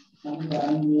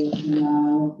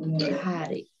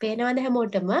 හරි. පේනවද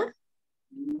හැමෝටම?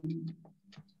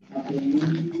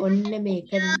 ඔන්න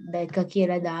මේක දෙක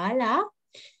කියලා දාලා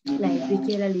ලයිබ්‍රරි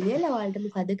කියලා ලියලා ඔයාලට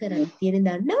මොකද කරන්න තියෙන්නේ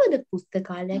දන්නවද?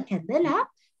 පුස්තකාලයක් ඇඳලා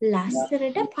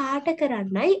ලස්සනට පාට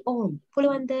කරන්නයි ඕන්.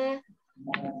 පුළුවන්ද?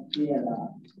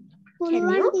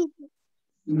 පුළුවන්.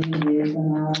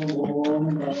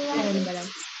 කරන්න බලන්න.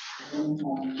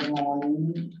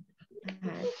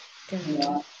 හරි.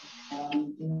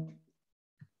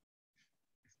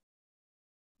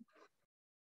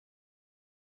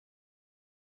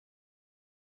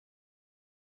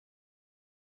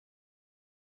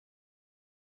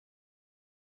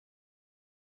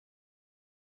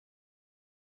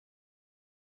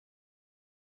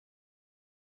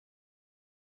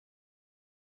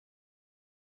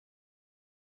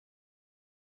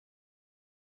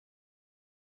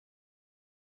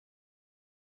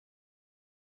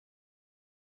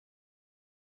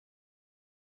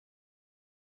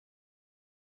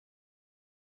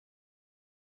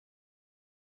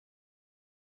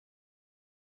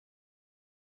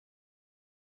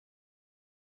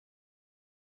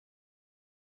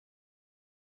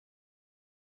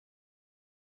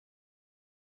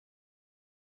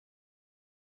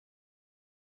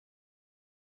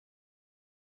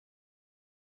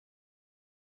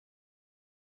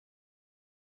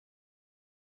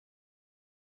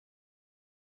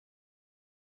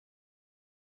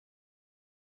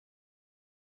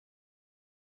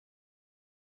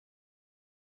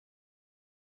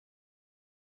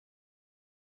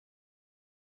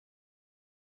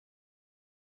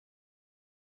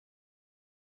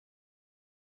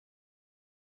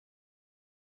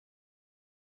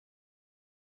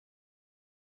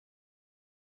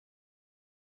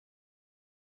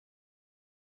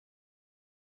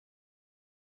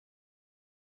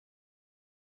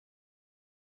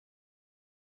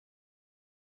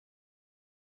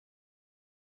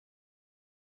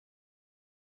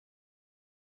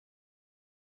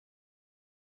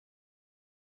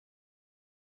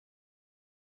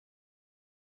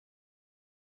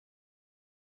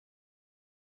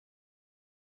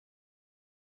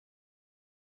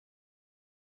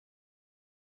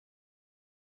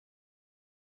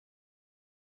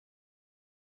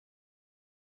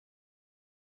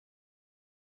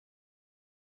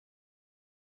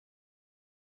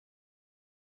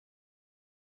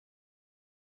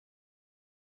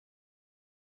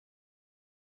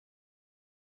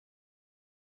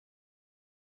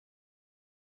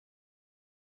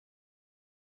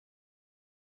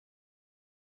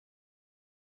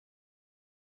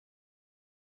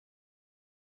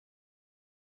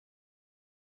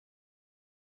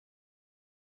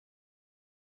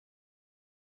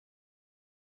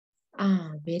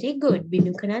 very good.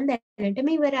 බිනු කරන් දැනටම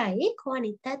ඉවරයි. කො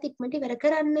අනිත්තාත් ඉක්මනට ඉවර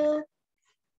කරන්න.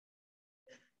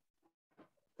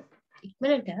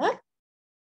 ඉක්මනට.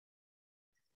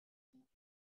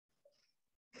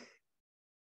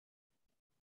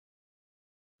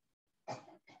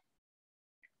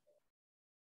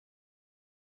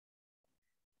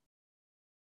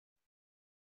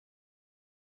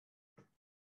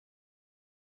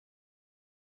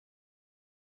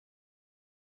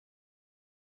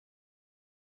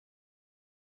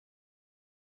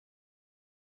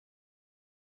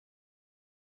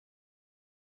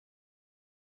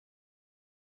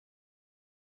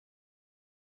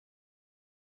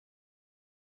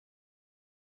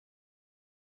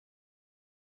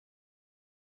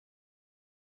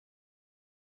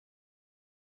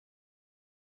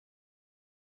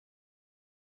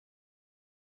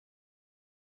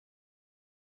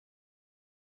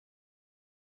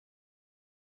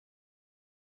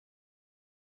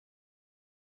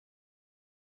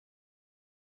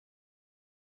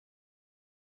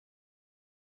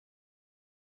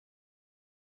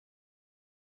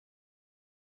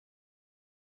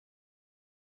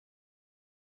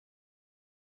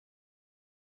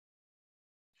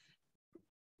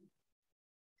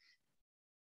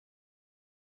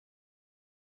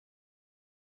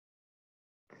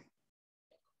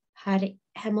 හරි.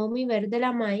 හැමෝම ඉවරද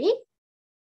ළමයි?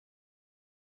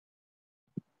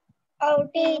 ඔව්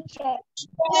ටීචර්.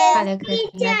 කලකරන්න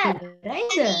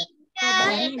ඉවරයිද?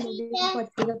 බලන්න හැමෝම පොත්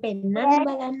ටික පෙන්නන්න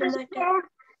බලන්න මට.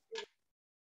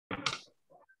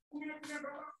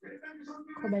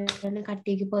 කොබලන්න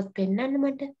කට්ටියගේ පොත් පෙන්නන්න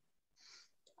මට.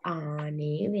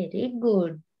 ආනේ very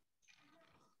good.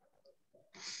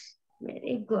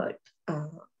 very good.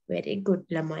 very good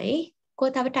ළමයි.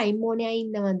 කො තව ටයිම් ඕනේ අය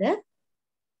ඉන්නවද?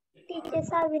 ටීචර්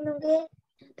සවිනුගේ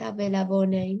තව වෙලා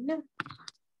ඕනේ ඉන්න.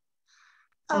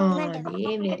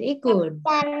 ආනේ very good.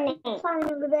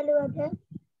 සවිනුගේ බැලුවද?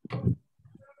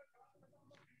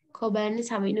 කොබලන්න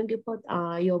සවිනුගේ පොත්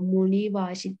යොමුලි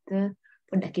වාශිත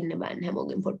පොඩ්ඩක් ඉන්න බලන්න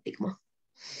හැමෝගෙම පොත් ටිකම.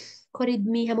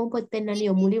 කොරිද්මි හැමෝම පොත් පෙන්නන්නේ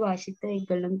යොමුලි වාශිත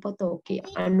ඒගොල්ලන්ගේ පොත් ඕකේ.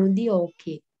 අනුදි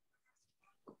ඕකේ.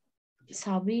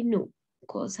 සවිනු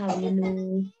කො සවිනු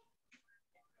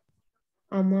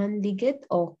අමන්දිගෙත්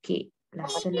ඕකේ.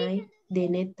 ලස්සනයි.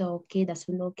 දෙනෙත් ඕකේ.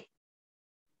 දසුන් ඕකේ.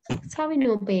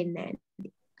 සවිනු පේන්නේ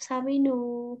නැහැ. සවිනු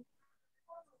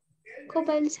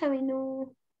කොබල් සවිනු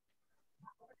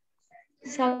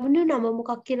සවිනු නම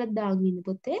මොකක් කියලා දාගෙන ඉන්න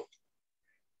පොතේ?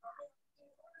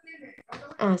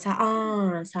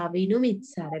 සවිනු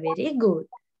මිත්සර very good.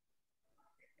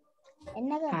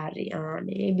 හරි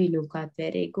ආනේ බිනුකත්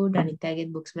very good.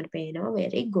 අනිතාගේ books මට පේනවා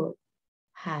very good.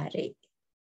 හරි.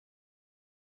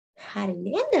 හරි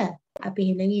නේද? අපි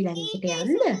එහෙනම් ඊළඟට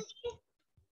යන්න.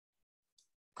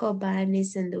 කොබානි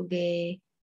සඳුගේ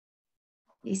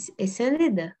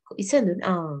ඉසඳුද?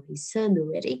 ඉසඳු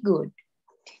very good.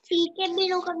 ටීචර්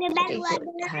බිනුකගේ බැලුවද?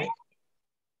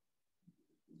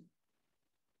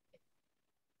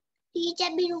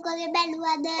 ටීචර් බිනුකගේ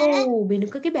බැලුවද? ඔව්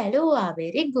බිනුකගේ බැලුවා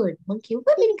very good. මං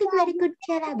කිව්වා බිනුකගේ very good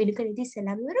කියලා. බිනුක නේද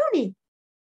ඉස්සෙල්ලාම ඉවරුනේ?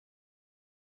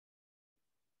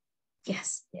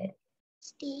 yes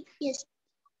yes.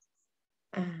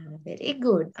 very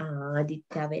good.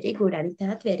 Aditya very good.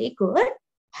 අනිතාත් very good.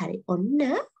 හරි ඔන්න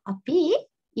අපි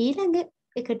ඊළඟ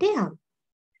එකට යමු.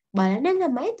 බලන්න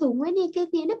ළමයි තුන්වෙනි එකේ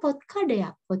තියෙන පොත්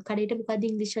කඩයක්. පොත් කඩේට මොකද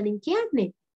ඉංග්‍රීසි වලින් කියන්නේ?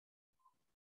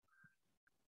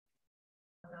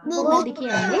 මොකද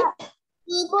කියන්නේ?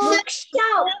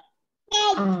 bookshop.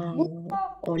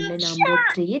 ඔන්න number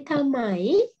 3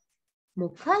 තමයි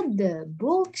මොකද්ද?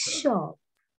 bookshop.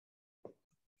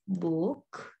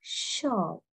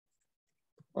 bookshop.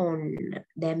 ඔන්න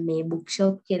දැන් මේ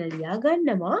bookshop කියලා ලියා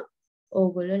ගන්නවා.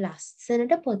 ඕගොල්ලෝ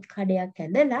ලස්සනට පොත් කඩයක්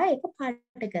ඇඳලා ඒක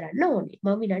පාට කරන්න ඕනේ.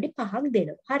 මම විනාඩි 5ක්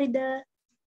දෙනවා. හරිද?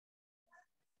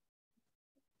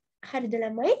 හරිද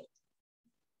ළමයි?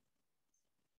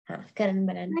 කරන්න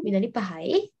බලන්න. විනාඩි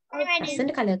 5යි.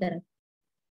 ලස්සනට කලර් කරන්න.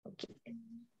 ඕකේ.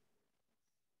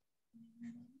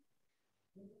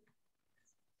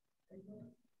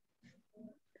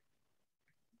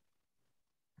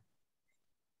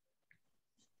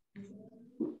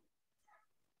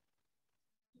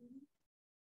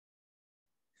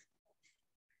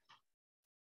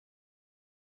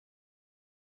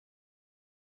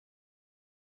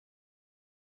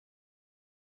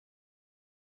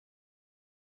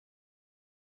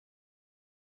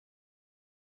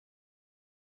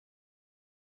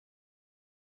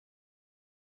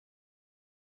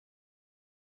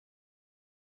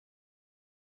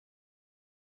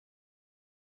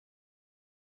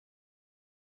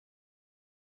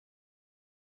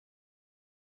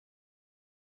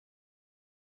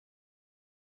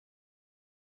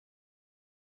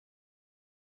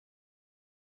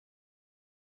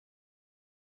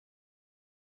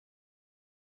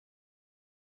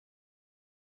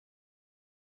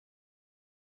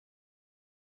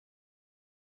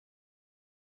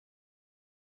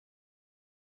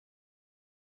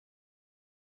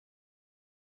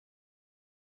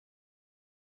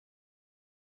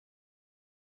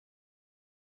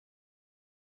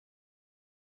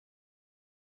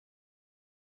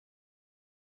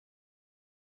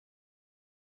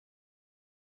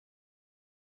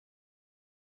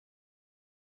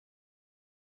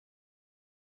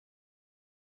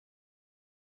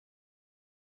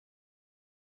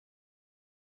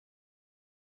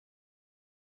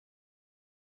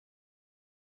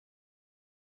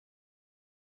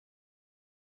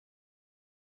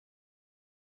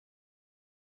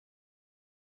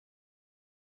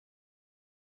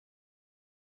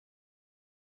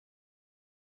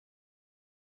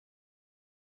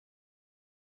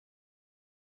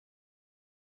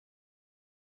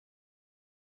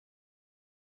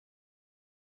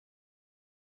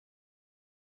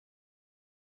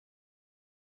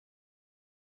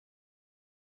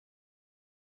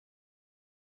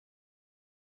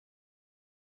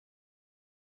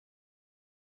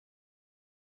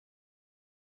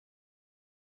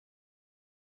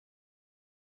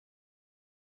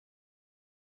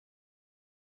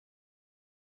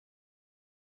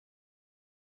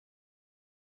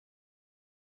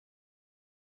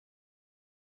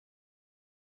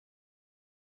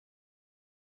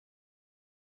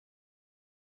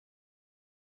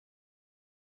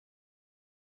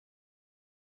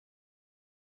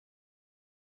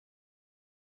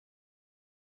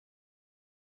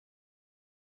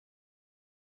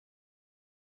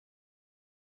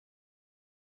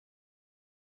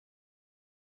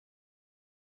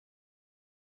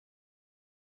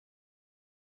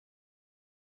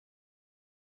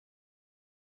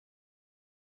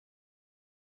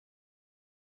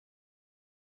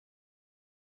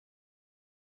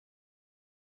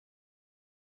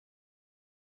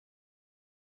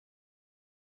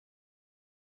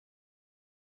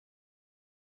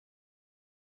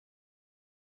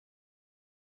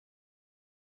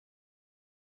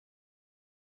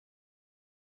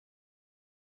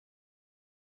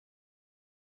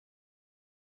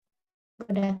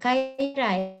 ගොඩක් අය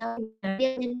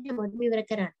විනාඩියක් දෙන්න මොකටද ඉවර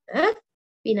කරන්න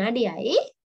විනාඩියයි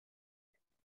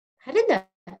හරිද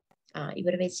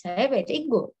ඉවර වෙච්ච අය very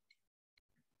good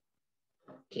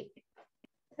okay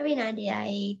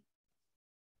විනාඩියයි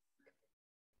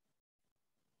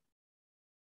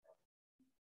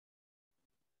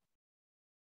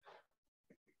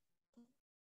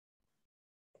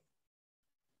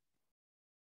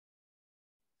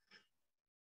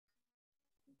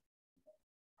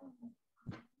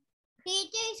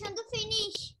Teacher, isn't the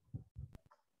finish?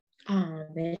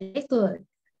 very good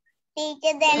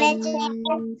Teacher,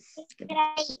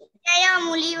 Jaya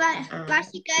Muli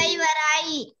Vasika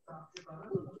Ivarai.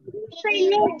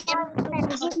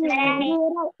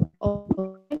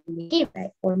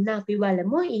 ඔන්න අපි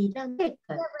බලමු ඊළඟ එක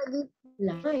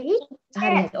ළමයි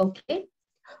හරියට ඕකේ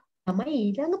තමයි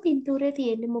ඊළඟ පින්තූරේ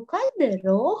තියෙන්නේ මොකද්ද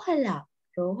රෝහලක්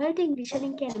රෝහලට ඉංග්‍රීසි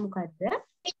වලින් කියන්නේ මොකද්ද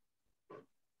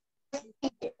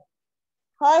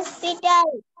Hospital.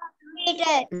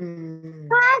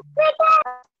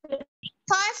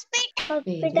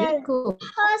 Very good.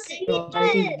 Hospital.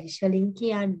 ඉංග්‍රීසි වලින්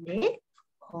කියන්නේ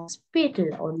hospital.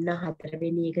 ඔන්න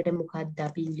හතරවෙනි එකට මොකක්ද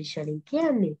අපි ඉංග්‍රීසි වලින්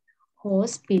කියන්නේ?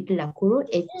 hospital අකුරු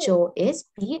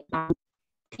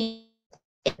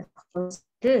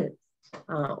hospital.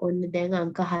 ඔන්න දැන්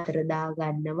අංක 4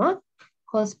 දාගන්නවා.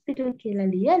 hospital කියලා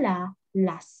ලියලා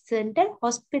ලස්සනට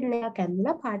hospital එකක්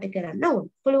ඇඳලා පාට කරන්න ඕන.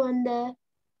 පුළුවන්ද?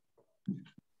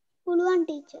 පුළුවන්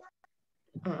teacher.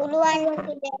 පුළුවන්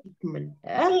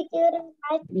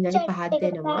විනාඩි 5ක්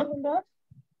දෙනවා.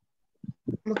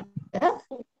 මොකද?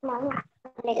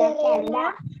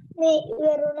 මේ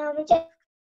ඉවරුණාම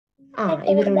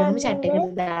ඉවරුණාම chat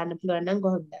එකට දාන්න පුළුවන් නම්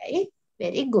හොඳයි.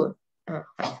 very good.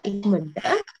 ඉක්මනට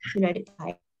විනාඩි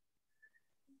 5යි.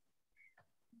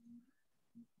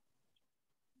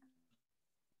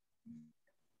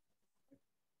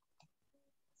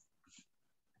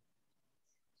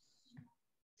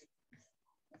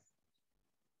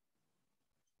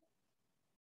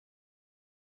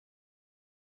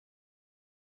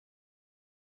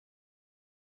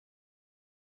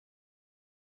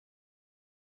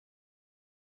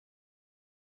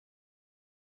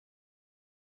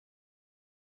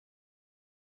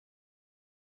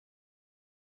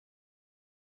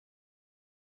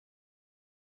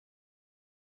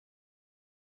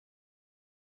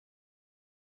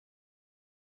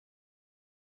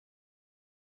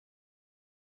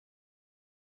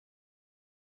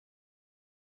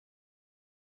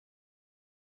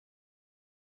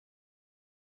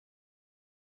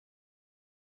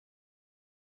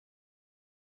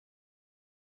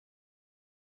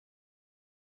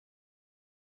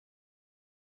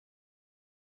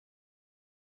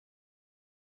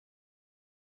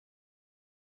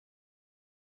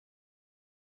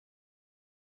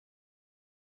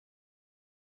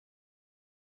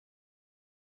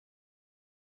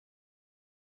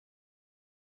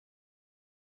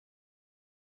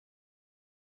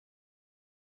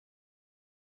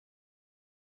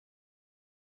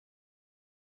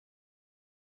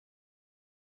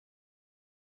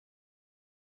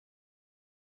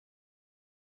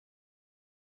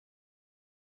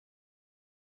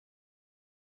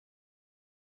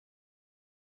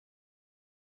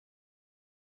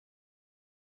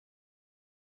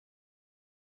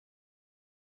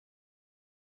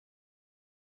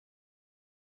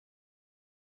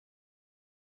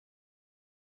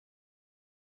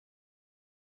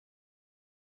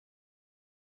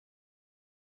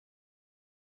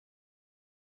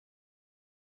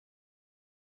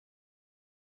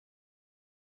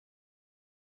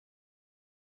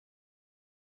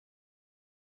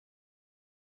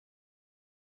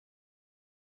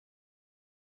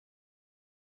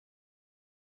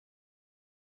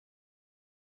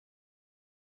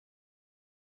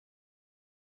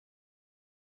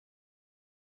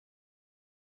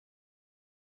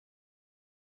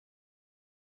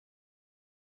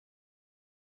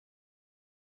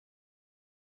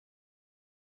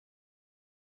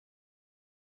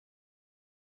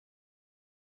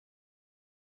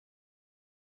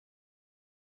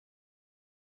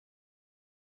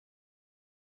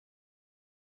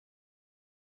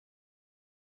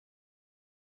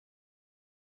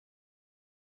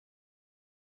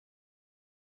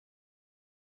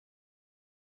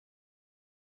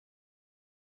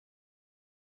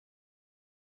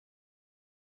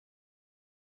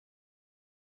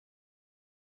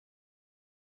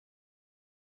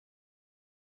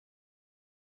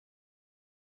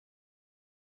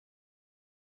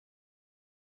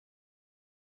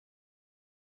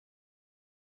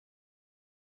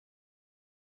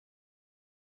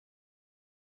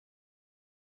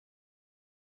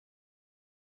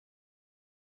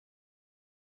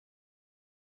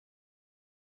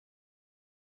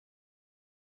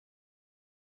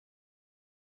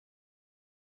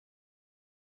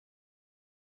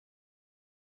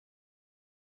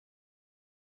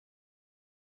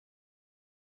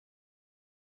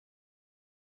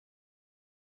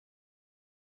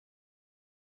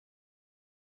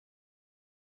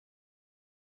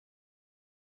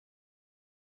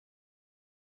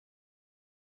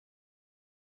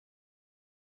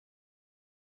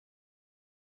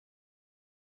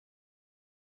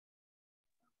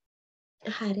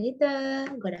 හරිද?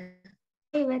 ගොඩක්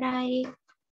ඉවරයි.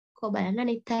 කො බලන්න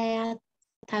අනිත් අය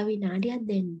තව විනාඩියක්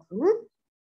දෙන්නු.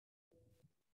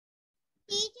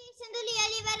 ටීචර් සඳු ලියලා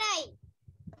ඉවරයි.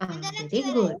 very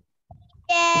good.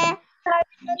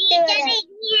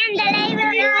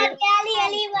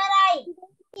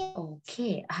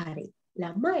 Okay, හරි.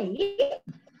 ළමයි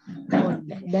ඔන්න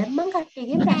දැන් මම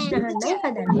කට්ටියගේ ප්‍රශ්න අහන්නයි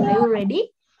හදන්නේ. Are you ready?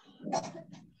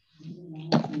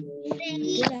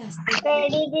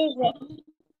 Ready, teacher.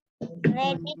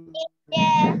 Ready,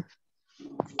 teacher.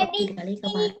 ටිකලි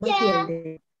කපාත්ම කියලා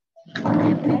දෙන්න.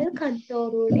 ඇපල්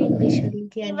කන්තෝරුවට ඉංග්‍රීසි වලින්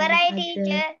කියන්නේ ඉවරයි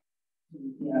මොකක්ද?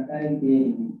 ටීචර්.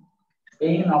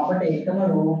 ඒකෙන් අපිට එකම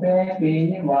රූපය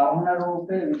පේන්නේ වර්ණ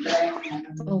රූපේ විතරයි.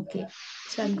 Okay.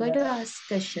 So I'm going to ask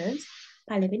questions.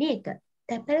 පළවෙනි එක.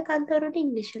 ඇපල් කන්තෝරුවට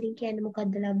ඉංග්‍රීසි වලින් කියන්නේ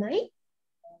මොකක්ද ළමයි?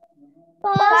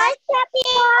 Post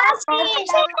office. Very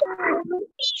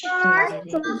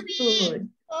good.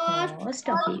 Post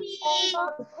office.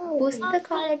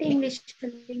 පුස්තකාලයට ඉංග්‍රීසි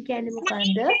වලින් කියන්නේ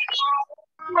මොකක්ද?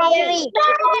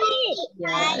 Library.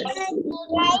 Yes.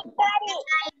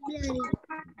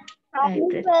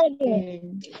 Library.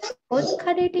 පොත්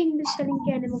කඩේට ඉංග්‍රීසි වලින්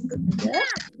කියන්නේ මොකක්ද?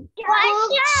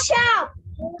 Bookshop.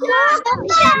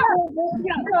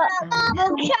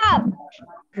 Bookshop.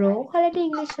 රෝහලට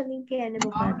ඉංග්‍රීසි වලින් කියන්නේ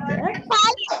මොකක්ද?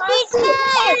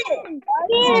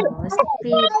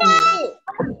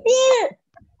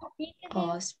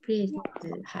 Hospital.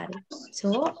 Hari. So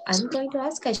I'm going to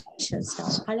ask questions now.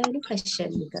 පළවෙනි question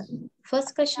එක. First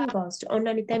question goes to ඔන්න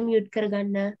අනිත් අය mute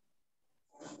කරගන්න.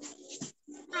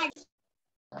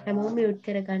 හැමෝම mute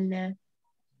කරගන්න.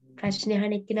 ප්‍රශ්න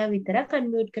අහන එක්කෙනා විතරක්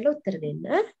unmute කරලා උත්තර දෙන්න.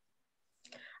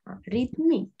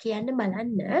 රිද්මි කියන්න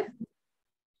බලන්න.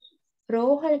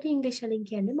 රෝහලට ඉංග්‍රීසි වලින්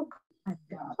කියන්නේ මොකක්ද?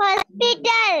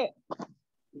 Hospital.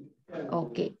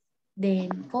 Okay. Then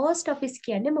post office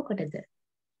කියන්නේ මොකටද?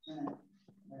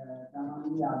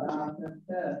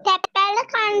 තැපැල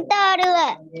කන්තෝරුව.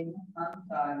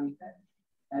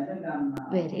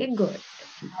 Very good.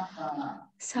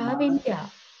 සාවින්ද්‍යා.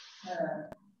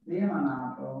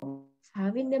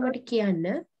 සාවින්ද්‍යා මට කියන්න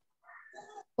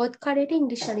පොත් කඩේට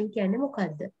ඉංග්‍රීසි වලින් කියන්නේ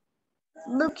මොකද්ද?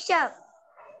 Bookshop.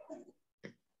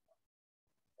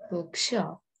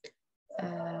 Bookshop.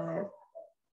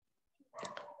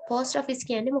 Post office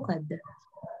කියන්නේ මොකද්ද?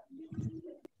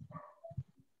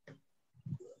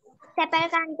 තැපැල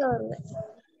කන්තෝරුව.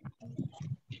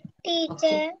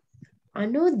 Teacher.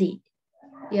 අනුදි.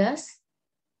 Yes.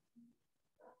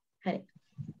 හරි.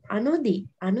 අනුදි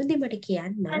මට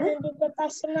කියන්න අනුදිට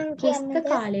පස්සේ මං කියන්නද?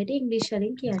 පුස්තකාලයට ඉංග්‍රීසි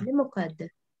වලින් කියන්නේ මොකද්ද? මම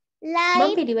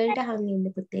Library. පිළිවෙලට අහන් ඉන්න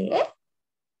පුතේ.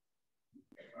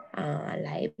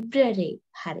 library.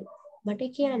 හරි. මට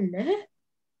කියන්න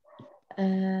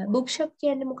bookshop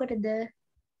කියන්නේ මොකටද?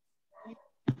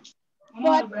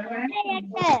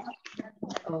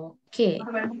 Okay.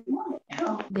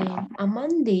 Then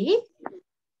අමන්දි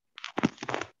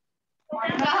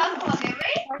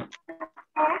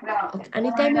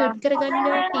අනිත් අය mute කරගන්න.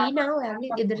 ටීනා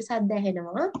ඔයාගේ ගෙදර සද්ද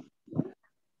ඇහෙනවා.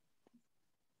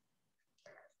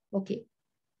 Okay.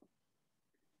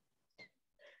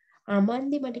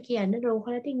 අමන්දි මට කියන්න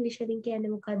රෝහලට ඉංග්‍රීසි වලින්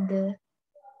කියන්නේ මොකද්ද?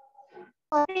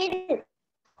 Hospital.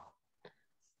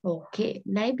 Okay.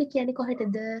 library කියන්නේ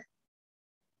කොහෙටද?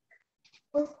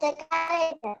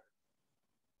 පුස්තකාලයට.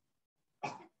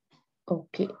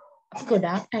 Okay.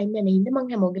 ගොඩාක් ටයිම් යන හින්දා මම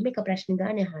හැමෝගෙම එක ප්‍රශ්න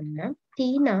ගන්න අහන්න.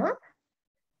 ටීනා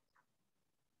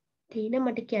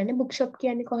මට කියන්නේ bookshop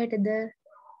කියන්නේ කොහෙටද?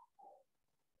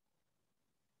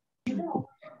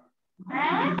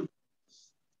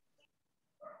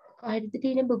 කොහෙටද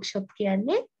ටීනා bookshop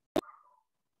කියන්නේ?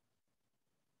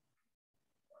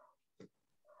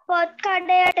 පොත්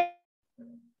කඩයට.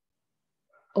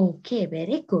 Okay,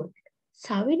 very good.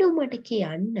 සවිනු මට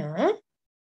කියන්න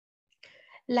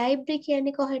library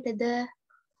කියන්නේ කොහෙටද?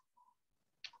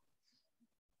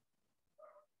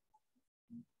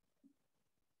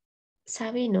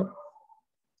 සවිනු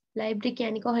library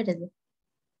කියන්නේ කොහෙටද?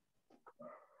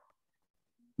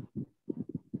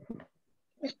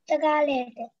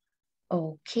 පුස්තකාලයට.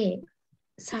 Okay.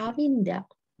 සාවින්දා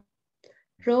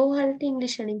රෝහලට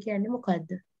ඉංග්‍රීසි වලින් කියන්නේ මොකද්ද?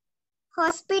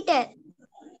 Hospital.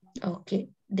 Okay.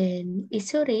 Then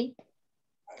ඉසුරි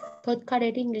පොත්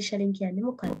කඩේට ඉංග්‍රීසි වලින් කියන්නේ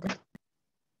මොකද්ද?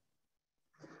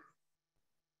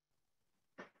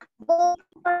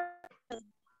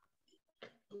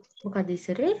 මොකද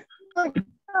ඉසුරි?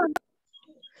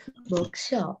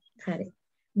 bookshop. හරි.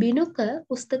 බිනුක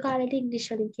පුස්තකාලයට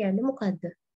ඉංග්‍රීසි වලින් කියන්නේ මොකද්ද?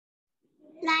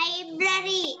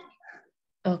 Library.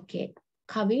 Okay.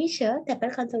 කවිෂ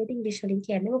තැපැල් කන්තෝරුවට ඉංග්‍රීසි වලින්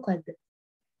කියන්නේ මොකද්ද?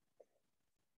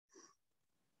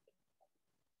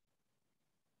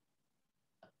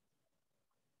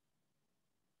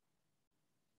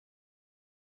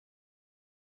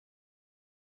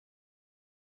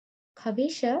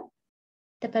 කවිෂ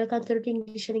තැපැල් කන්තරට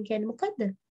ඉංග්‍රීසි වලින් කියන්නේ මොකද්ද?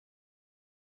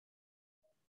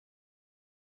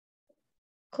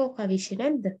 කෝ කවිෂ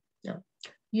නැද්ද?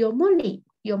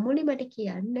 යොමුනි මට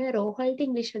කියන්න රෝහල්ට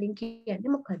ඉංග්‍රීසි වලින්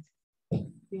කියන්නේ මොකද්ද?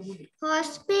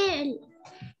 hospital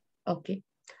ඕකේ.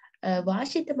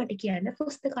 වාශිත මට කියන්න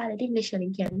පුස්තකාලයට ඉංග්‍රීසි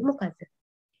වලින් කියන්නේ මොකද්ද?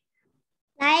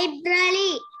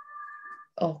 library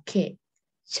ඕකේ.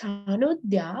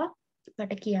 චානුද්‍යා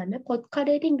මට කියන්න පොත්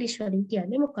කඩේට ඉංග්‍රීසි වලින්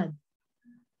කියන්නේ මොකද්ද?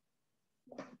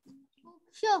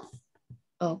 bookshop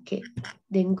ඕකේ.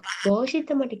 දැන් ഘോഷിත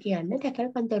මට කියන්න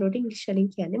තැපැල් කන්තරට ඉංග්‍රීසි වලින්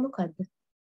කියන්නේ මොකද්ද?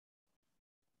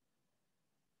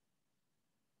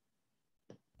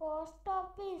 post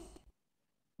office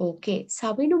ඕකේ.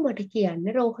 සවිනු මට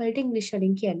කියන්න රෝහල්ට ඉංග්‍රීසි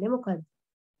වලින් කියන්නේ මොකද්ද?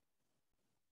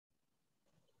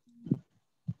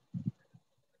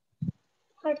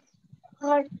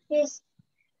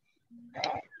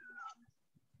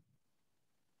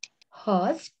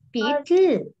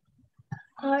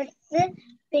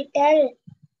 hospital.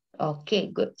 Okay,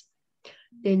 good.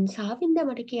 Then සාවින්ද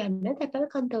මට කියන්න තැපැල්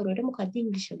කන්තරට මොකද්ද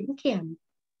ඉංග්‍රීසි වලින් කියන්නේ?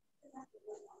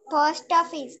 post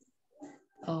office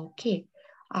ඕකේ.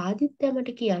 ආදිත්‍ය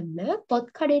මට කියන්න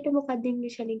පොත් කඩේට මොකද්ද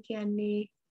ඉංග්‍රීසි වලින් කියන්නේ?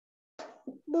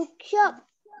 bookshop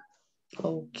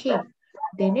ඕකේ.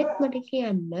 දෙනෙත් මට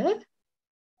කියන්න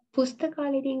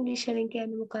පුස්තකාලයට ඉංග්‍රීසි වලින්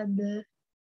කියන්නේ මොකද්ද?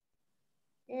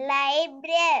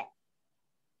 library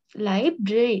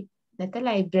library නැත්නම්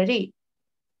library.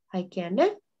 හයි කියන්න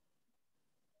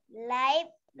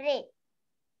library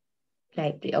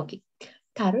library. Okay.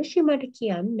 තරුෂි මට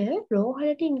කියන්න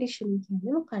රෝහලට ඉංග්‍රීසි වලින්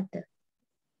කියන්නේ මොකද්ද?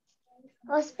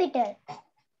 hospital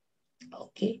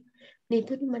Okay.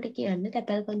 නිතුනි මට කියන්න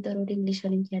තැපැල් කන්තරට ඉංග්‍රීසි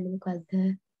වලින් කියන්නේ මොකද්ද?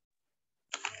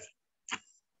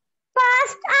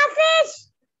 post office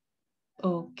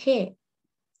Okay.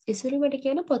 ඉසුරි මට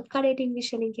කියන්න පොත් කඩේට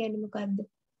ඉංග්‍රීසි වලින් කියන්නේ මොකද්ද?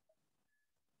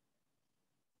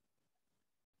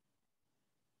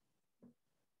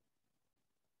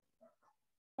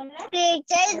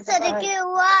 teacher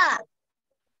කිව්වා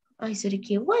ඉසුරි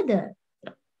කිව්වද?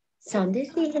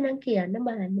 සංදේශය එහෙනම් කියන්න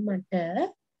බලන්න මට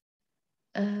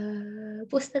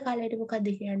පුස්තකාලයට මොකද්ද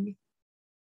කියන්නේ?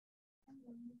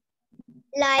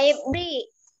 library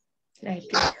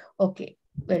Library. Okay.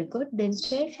 Very good. Then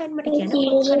Seshan මට කියන්න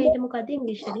පොත් කඩේට මොකද්ද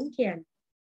ඉංග්‍රීසි වලින් කියන්නේ?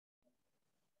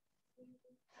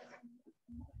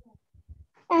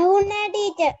 ඇහුණා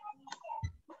teacher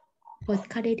පොත්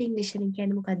කඩේට ඉංග්‍රීසි වලින්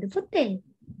කියන්නේ මොකද්ද පුතේ?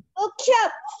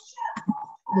 bookshop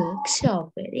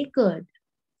Workshop. Very good.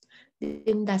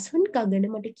 Then දසුන් ගගන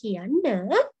මට කියන්න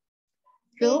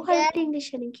රෝහල්ට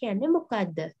ඉංග්‍රීසි වලින් කියන්නේ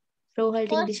මොකද්ද?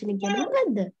 රෝහල්ට ඉංග්‍රීසි වලින් කියන්නේ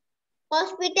මොකද්ද?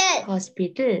 hospital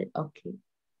Hospital. Okay.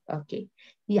 Okay.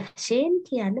 යෂෙන්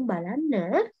කියන්න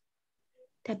බලන්න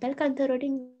තැපැල් කන්තරට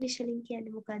ඉංග්‍රීසි වලින්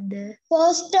කියන්නේ මොකද්ද?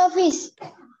 post office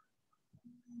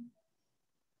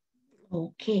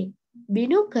Okay.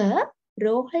 බිනුක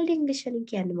රෝහල්ට ඉංග්‍රීසි වලින්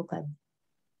කියන්නේ මොකද්ද?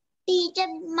 teacher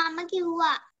මම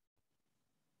කිව්වා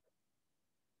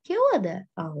කිව්වද?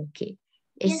 Okay.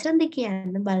 එසන්දි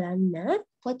කියන්න බලන්න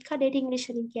පොත් කඩේට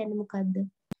ඉංග්‍රීසි වලින් කියන්නේ මොකද්ද?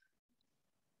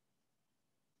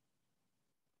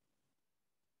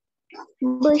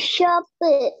 bookshop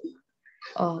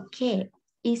Okay.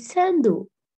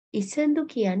 ඉසඳු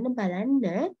කියන්න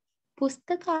බලන්න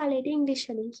පුස්තකාලයට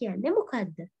ඉංග්‍රීසි වලින් කියන්නේ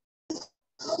මොකද්ද?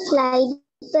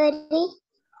 library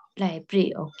Library.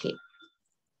 Okay.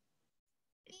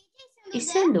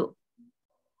 ඉසඳු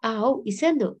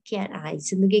ඉසඳු කියන්න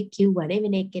ඉසඳුගේ කිව්වනේ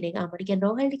වෙන එක්කෙනෙක් අපිට කියන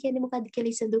රෝහල්ට කියන්නේ මොකද්ද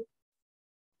කියලා ඉසඳු?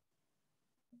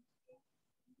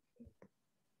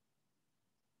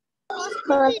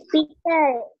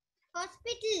 hospital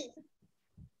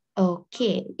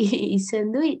Okay.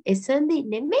 එසඳු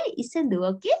නෙමෙයි ඉසඳු.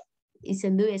 Okay.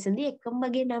 ඉසඳු එකම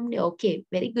වගේ නම්නේ. Okay.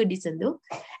 Very good ඉසඳු.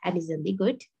 And ඉසඳි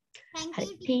good. හරි.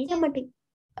 ටීනා මට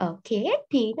Okay.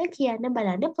 ටීනා කියන්න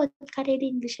බලන්න පොත් කඩේට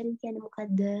ඉංග්‍රීසි වලින් කියන්නේ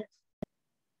මොකද්ද?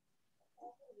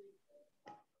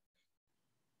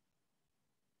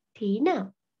 ටීනා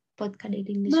පොත්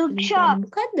කඩේට ඉංග්‍රීසි වලින් කියන්නේ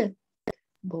මොකද්ද?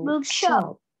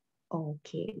 Bookshop.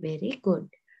 Okay. Very good.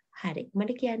 හරි.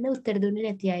 මට කියන්න උත්තර දුන්නේ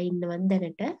නැති අය ඉන්නවද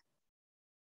දැනට?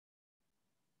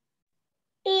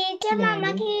 teacher මම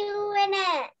කිව්වේ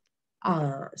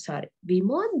නෑ sorry.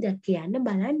 විමෝද කියන්න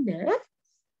බලන්න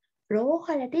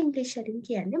රෝහලට ඉංග්‍රීසි වලින්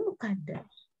කියන්නේ මොකද්ද?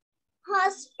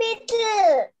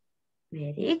 hospital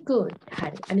Very good.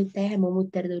 හරි. අනිත් අය හැමෝම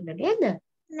උත්තර දුන්නා නේද?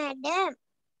 madam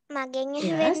මගෙන් Yes.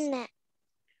 ඇහුවෙන්න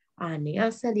අනේ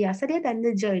අසලිය දැන්ද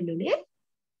join උනේ?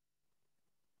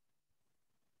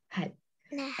 හරි.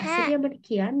 නැහැ අසලිය මට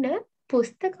කියන්න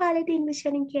පුස්තකාලයට ඉංග්‍රීසි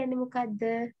වලින් කියන්නේ මොකද්ද?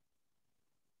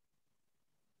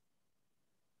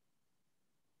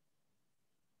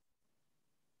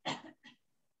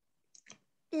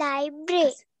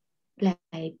 library.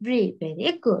 Library.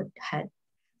 Very good. හරි.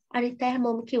 අනිත් අය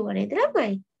හැමෝම කිව්ව නේද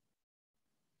ළමයි?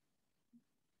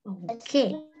 Okay.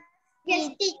 Yes,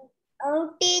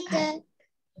 teacher.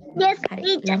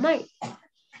 හරි. ළමයි.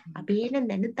 අපි එහෙනම්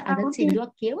දැන් අද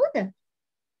සින්දුවක් කියමුද?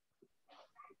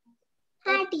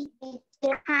 Hardy.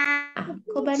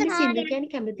 කොබන්නේ සින්දු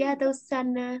කියන්නේ කැමති අත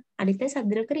උස්සන්න. අනිත් අය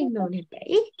සද්ද කර ඉන්න ඕනේ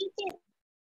හැබැයි.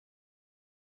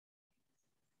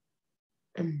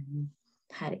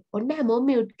 හරි. ඔන්න හැමෝම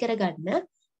මියුට් කරගන්න.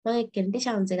 මම එක්කෙනෙක්ට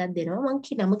chance එකක් දෙනවා. මං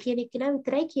නම කියන එක්කෙනා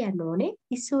විතරයි කියන්න ඕනේ.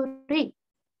 ඉසුරි.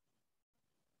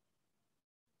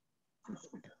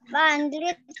 One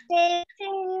little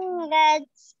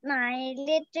fingers, my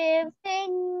little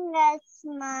fingers,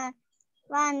 my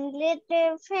one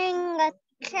little finger,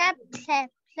 clap,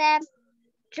 clap, clap.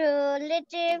 Two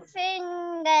little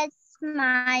fingers,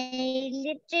 my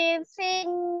little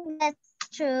fingers,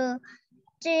 two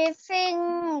little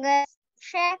fingers,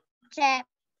 clap, clap,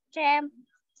 clap.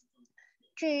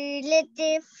 Three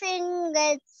little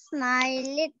fingers, my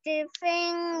little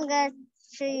fingers,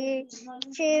 three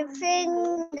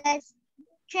fingers,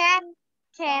 tap,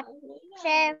 tap,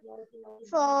 tap.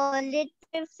 Four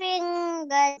little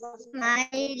fingers, my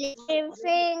little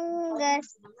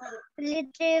fingers,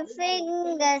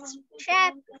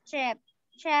 tap, tap,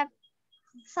 tap.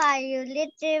 Five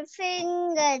little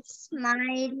fingers, my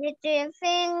little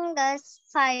fingers,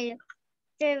 five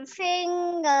little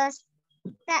fingers,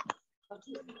 tap,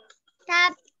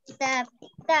 tap, tap,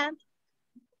 tap.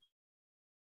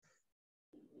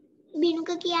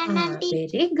 Binuka කියන්න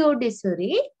very good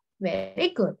ඉසුරි. very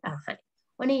good. හරි.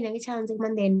 ඔන්න ඊළඟ chance එක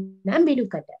මම දෙන්නම්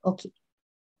බිනුකට. okay.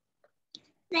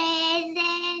 Rain,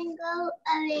 rain, go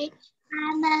away.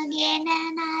 I'm again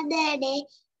another day.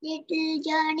 Little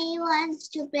Johnny wants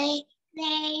to play.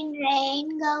 Rain, rain,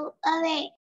 go away.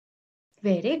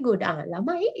 very good.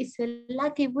 ළමයි ඉස්සෙල්ලා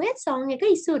කිව්වේ song එක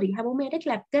ඉසුරි. හැමෝම යට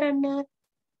clap කරන්න.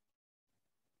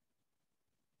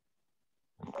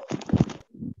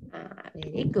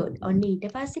 very good. ඔන්න ඊට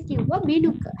පස්සේ කිව්වා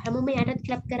බිනුක. හැමෝම යට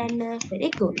clap කරන්න. very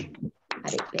good.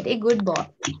 හරි. very good boy.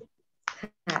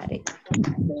 හරි.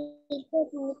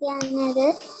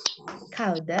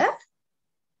 කවුද?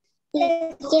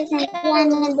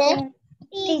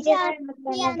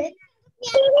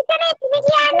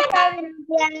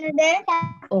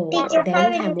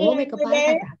 දැන් හැමෝම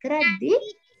එකපාරට කතා කරද්දී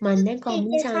මම දැන්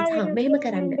common chance හම්බ එහෙම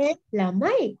කරන්න.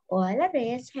 ළමයි ඔයාලා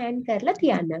raise hand කරලා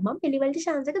තියන්න. මම පිළිවෙලට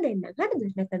chance එක දෙන්නම්. හරිද?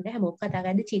 නැත්නම් හැමෝම කතා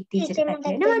කරද්දී teacher එකට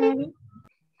පැටලෙනවනේ.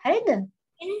 හරිද?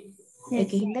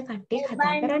 ඒකින්ද කට්ටිය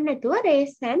කතා කරන්නේ නැතුව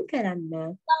raise hand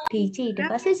කරන්න. teacher ඊට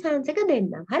පස්සේ chance එක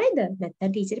දෙන්නම්. හරිද?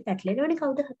 නැත්නම් teacher පැටලෙනවනේ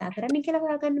කවුද කතා කරන්නේ කියලා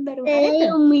හොයාගන්න බැරුව. හරිද?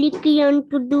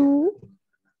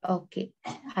 okay.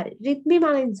 හරි. රිද්මි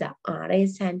මලින්සා.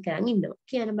 raise hand කරන් ඉන්නවා.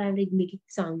 කියන්න බලන්න රිද්මිගේ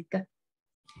song එක.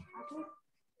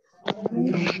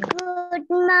 Good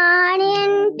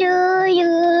morning to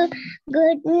you.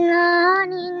 Good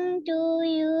morning to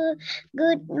you.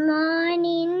 Good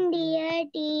morning, dear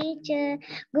teacher.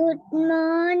 Good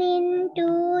morning to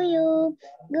you.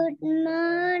 Good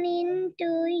morning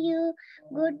to you.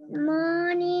 Good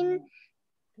morning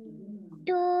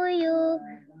to you.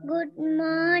 Good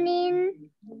morning,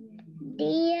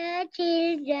 dear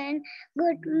children.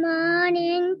 Good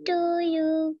morning to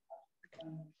you.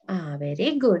 very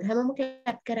good. හැමෝම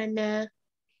clap කරන්න.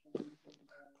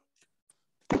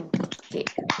 okay.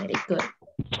 very good.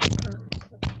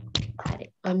 හරි.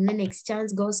 ඔන්න next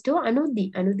chance goes to Anudhi.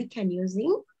 Anudhi, can you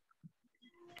sing?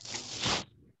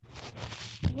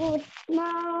 Good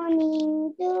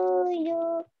morning to you.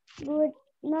 Good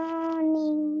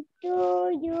morning to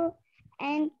you.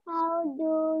 And how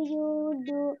do you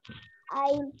do?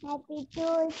 I'm happy to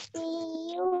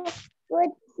see you.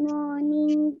 Good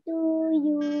morning to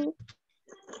you.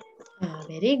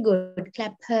 very good.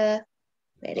 Clap her.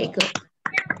 very good.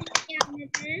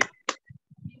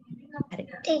 හරි.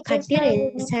 කට්ටිය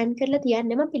raise hand කරලා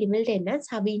තියන්න මම පිළිවෙලට එන්න.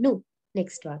 සවිනු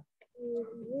next one.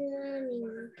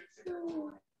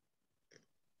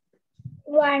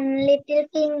 One little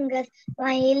fingers,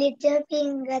 my little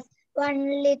fingers, one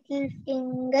little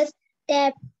fingers,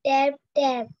 tap, tap,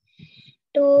 tap.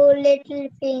 Two little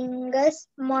fingers,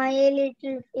 my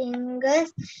little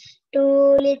fingers,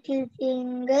 two little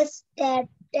fingers, tap,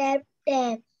 tap,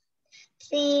 tap.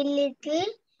 Three little,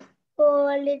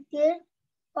 four little,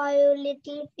 five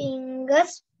little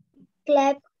fingers,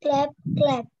 clap, clap,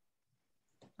 clap.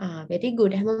 very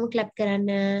good. හැමෝම clap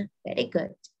කරන්න. very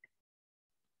good.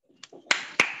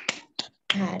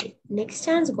 හරි. next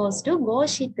chance goes to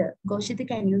Goshita. Goshita,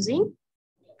 can you sing?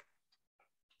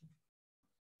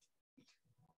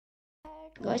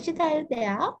 Goshita, are you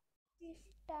there?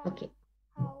 Okay.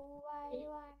 How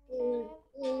I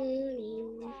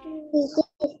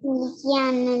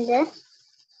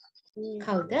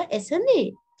කවුද? එසඳි.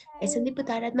 එසඳි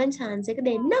පුතාටත් මං chance එක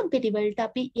දෙන්නම්. පිටිවලට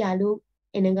අපි යාළු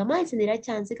එන ගම එසඳිරත්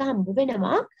chance එක හම්බ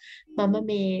වෙනවා. මම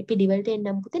මේ පිටිවලට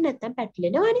එන්නම් පුතේ නැත්තම්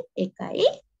පැටලෙනවනේ. ඒකයි.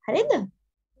 හරිද?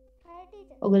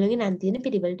 ඔයගොල්ලෝගේ නම් තියෙන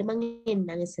පිටිවලට මං එන්නම්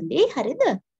එසඳි. හරිද?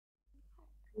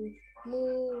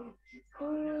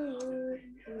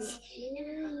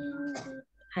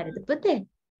 හරිද පුතේ?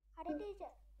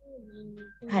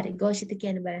 හරි ගෝෂිත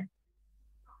කියන්න බලන්න.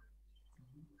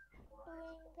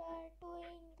 Twinkle,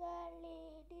 twinkle,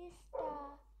 little star,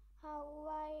 how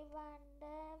I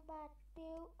wonder what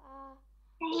you are.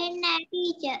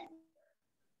 Teacher.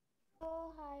 So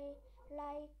high,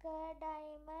 like a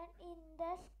diamond in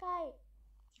the sky.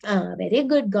 Very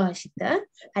good ගෝෂිත.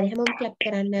 හරි හැමෝම clap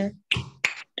කරන්න.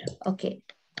 Okay.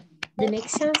 The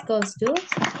next chance goes to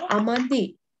Amandi.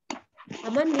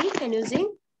 Amandi, can you sing?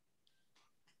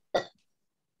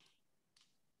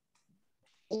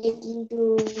 Little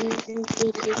two, little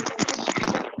three, little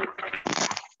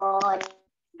four,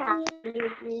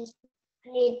 little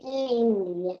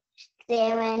India,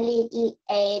 7 little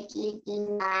 8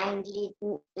 little 9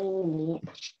 little India,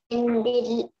 10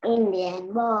 little Indian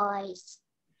boys.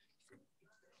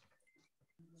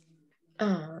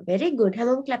 Very good.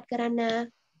 හැමෝම clap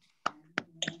කරන්න.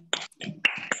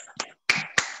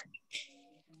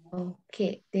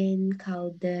 Okay, then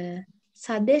කවුද?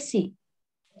 සදෙසි.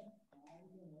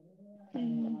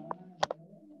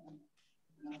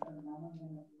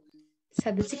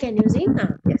 Sadasi, can you sing?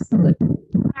 Yes, good.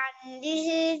 One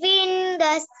little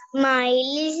fingers, my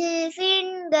little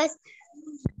fingers.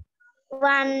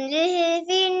 One little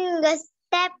fingers,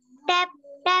 tap, tap,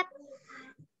 tap.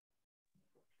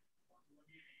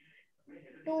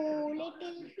 Two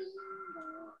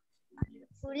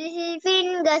little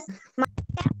fingers, my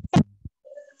tap, tap.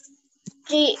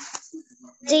 Three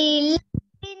little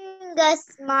fingers,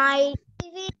 my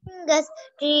fingers.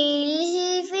 Three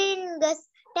little fingers,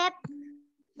 tap,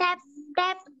 tap,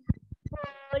 tap.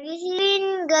 Four little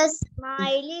fingers,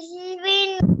 my little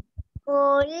fingers.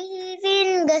 Four little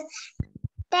fingers,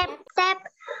 tap, tap.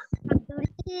 Five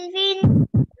little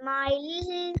fingers, my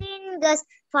little fingers.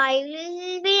 Five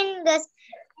little fingers,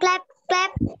 clap,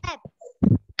 clap, clap.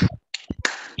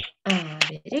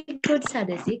 Very good,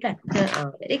 Sadasi.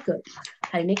 Very good.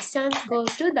 Our next chance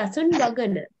goes to Dasun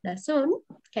Gagana. Dasun,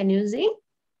 can you sing?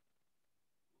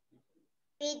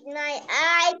 With my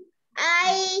eyes,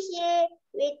 I hear.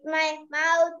 With my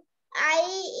mouth, I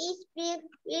speak.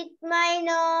 With my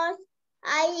nose,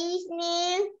 I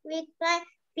sniff. With my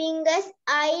fingers,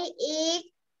 I eat.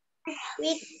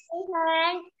 With my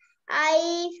hand,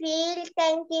 I feel.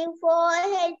 Thank you for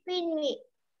helping me.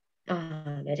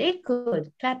 Very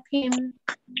good. Clap him.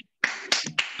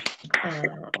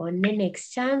 On the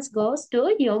next chance goes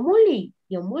to Yomuli.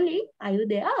 Yomuli, are you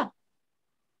there?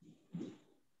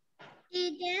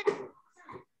 Teacher.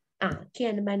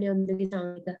 Can man on the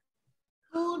song?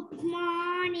 Good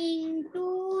morning to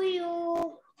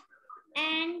you.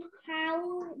 And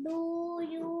how do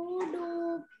you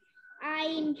do?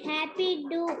 I'm happy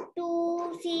to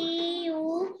see you.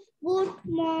 Good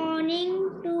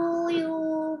morning to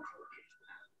you.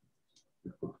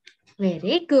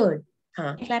 Very good.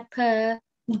 Clap her.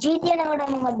 Very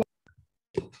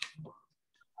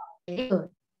good.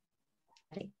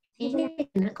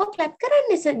 Clap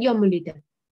කරන්න යොමුලිට.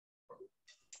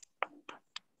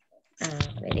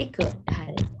 Very good.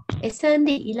 හරි.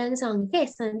 එසන්දි ඊළඟ song එක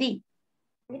එසන්දි.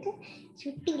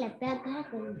 චුට්ටි ලපා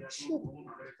ගන්න.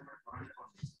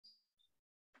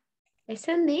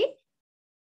 එසන්දි.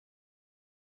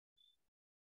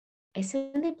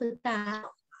 එසන්දි පුතා.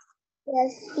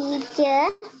 Yes, teacher.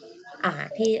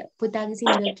 පුතාගේ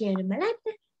singer කියන්න බලන්න.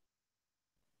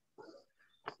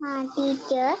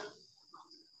 Teacher.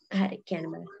 හරි කියන්න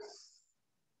බලන්න.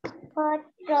 Hot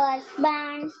cross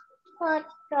buns, hot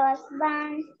cross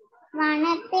buns. 1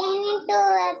 penny,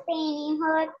 2 penny,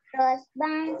 hot cross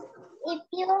buns. If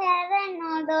you have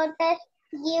no daughters,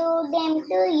 give them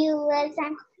to your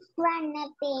son. 1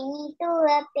 penny,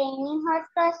 2 penny, hot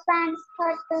cross buns,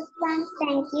 hot cross buns.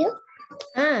 Thank you.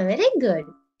 Very good.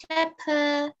 Clap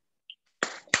her.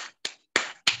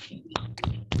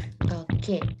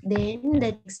 Okay, then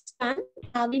the next one,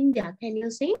 Avinda, can you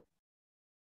sing?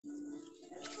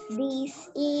 This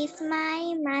is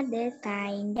my mother,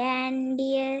 kind and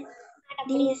dear.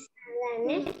 This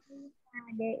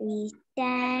mother is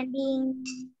standing.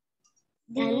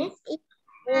 This is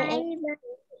my brother,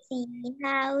 see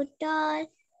how tall.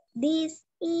 This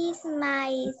is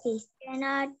my sister,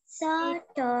 not so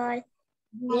tall.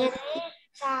 This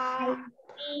is my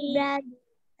brother,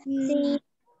 see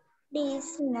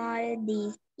This small,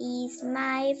 this is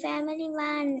my family,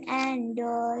 one and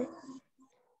all.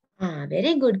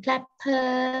 Very good. Clap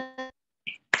her.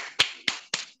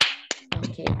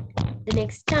 Okay. The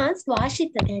next chance,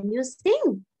 Washita, can you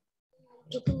sing?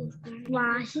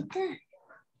 Washita.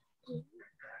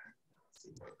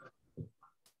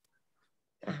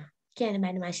 Can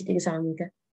I Washita song?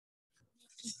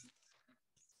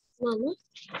 Mama.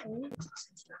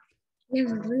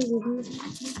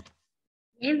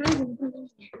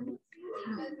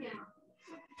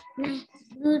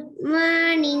 Good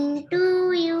morning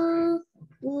to you.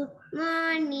 Good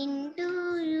morning to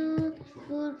you.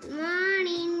 Good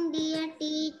morning, dear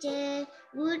teacher.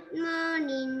 Good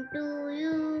morning to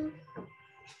you.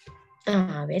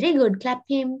 Very good. Clap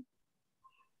him.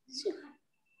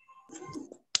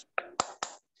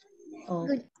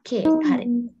 Okay.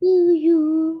 To you.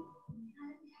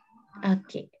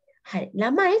 Okay. හරි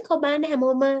ළමයි කොබාන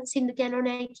හැමෝම සින්දු කියනෝ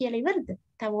නැහැ කියලා ඉවරද?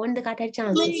 තව ඕනද කාට හරි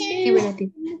chance කිව්වේ නැති?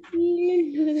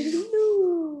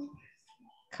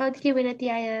 කවුද කිව්වේ නැති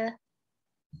අය?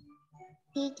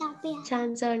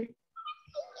 chance on.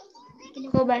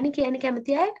 කොබාන කියන්න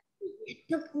කැමති අය?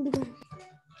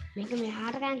 මේක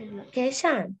මෙහාට ගන්න.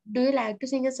 Keshan, do you like to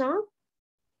sing a song?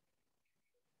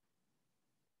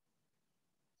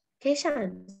 Keshan,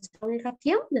 song එකක්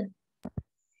කියමුද?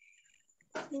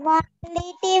 One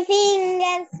little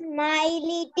fingers, my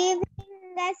little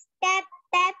fingers, tap,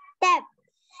 tap, tap.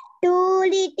 Two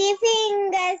little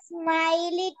fingers, my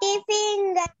little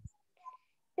fingers.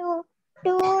 Two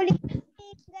little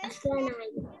fingers.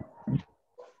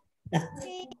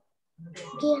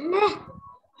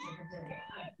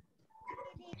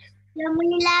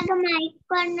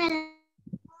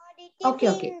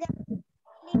 Okay.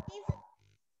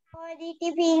 Four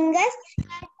little fingers,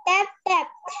 tap, tap.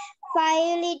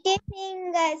 Five little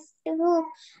fingers,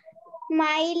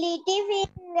 my little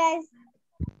fingers.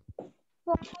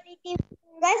 Four little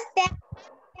fingers, tap,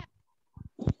 tap.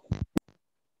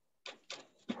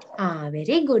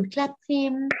 Very good. Clap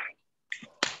him.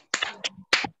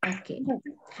 Okay.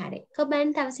 හරි. කොබන්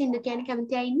තව සින්දු කියන්න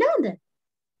කැමති අය ඉන්නවද?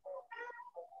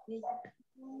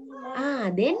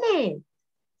 දෙන්නේ.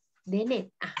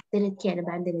 දෙනෙත් කියන්න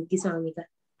බෑ දෙනෙත්ගේ song එක.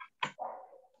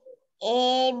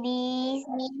 A B C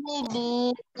D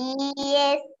E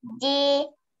F G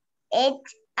H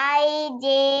I J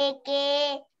K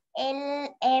L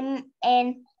M N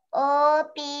O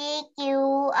P Q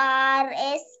R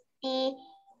S T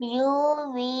U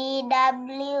V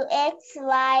W X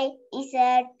Y Z.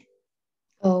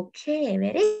 Okay,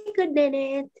 very good,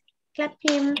 Denet. Clap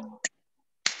him.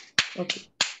 Okay.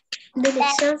 The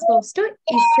next chance goes to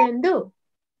Isendu.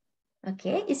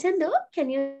 Okay, Isendu,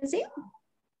 can you sing?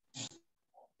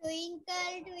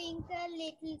 Twinkle, twinkle,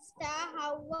 little star,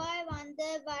 how I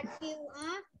wonder what you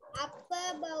are. Up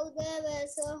above the world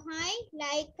so high,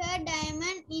 like a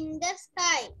diamond in the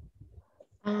sky.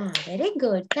 Very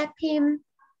good. Clap him.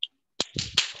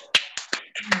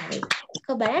 Hi.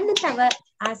 Ko බලන්න තව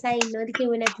ආසයි ඉන්නවද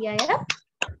කිව්වේ නැති අය?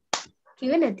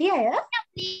 කිව්වේ නැති අය?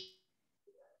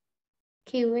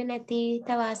 කිව්වේ නැති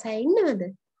තව ආසයි ඉන්නවද?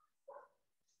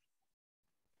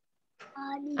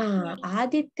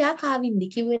 ආදිත්‍ය කාවින්දි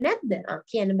කිව්වේ නැද්ද?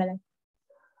 කියන්න බලන්න.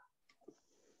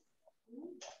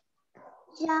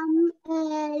 Jump a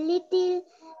little,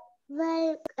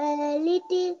 walk a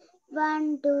little,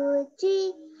 1, 2,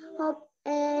 3, hop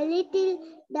a little,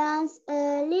 dance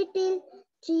a little,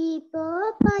 3,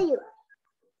 4, 5.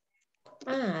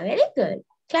 Very good.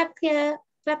 Clap here.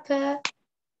 Clap her.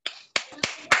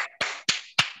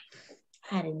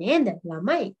 හරි නේද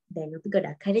ළමයි? දැන් අපි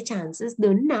ගොඩක් හරි chances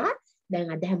දුන්නා. දැන්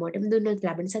අද හැමෝටම දුන්නොත්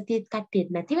ලබන සතියේත් කට්ටියට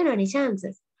නැති වෙනවනේ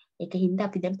chances. ඒක හින්දා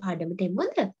අපි දැන් පාඩමට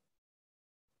එමුද?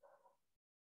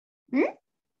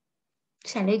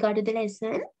 Shall we go to the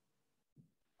lesson?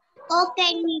 Okay,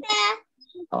 teacher.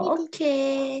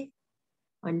 Okay.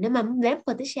 ඔන්න මම දැන්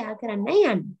පොත share කරන්න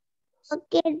යන්න.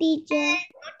 Okay, teacher.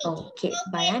 Okay.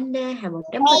 බලන්න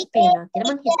හැමෝටම පොත පේනවා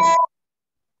කියලා මම හිතනවා.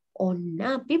 ඔන්න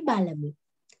අපි බලමු.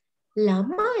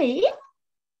 ළමයි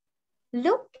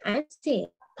look and say.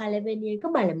 පළවෙනි එක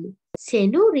බලමු.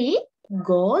 Senuri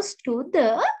goes to the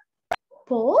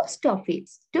post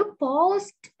office to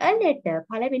post a letter.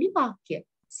 පළවෙනි වාක්‍ය.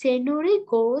 Senuri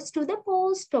goes to the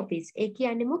post office. ඒ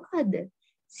කියන්නේ මොකද්ද?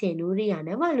 Senuri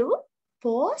යනවලු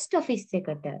post office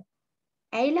එකට.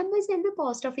 ඇයි ළමයි සෙන්ද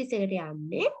post office එකට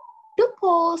යන්නේ? To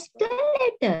post a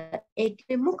letter. ඒ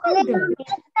කියන්නේ මොකද්ද?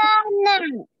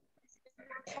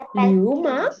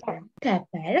 ලියුමක්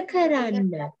තැපැල්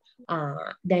කරන්න.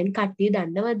 දැන් කට්ටිය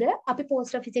දන්නවද අපි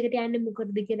post office එකට යන්නේ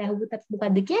මොකටද කියලා අහුවොත් අපි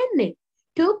මොකද්ද කියන්නේ?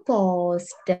 To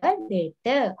post a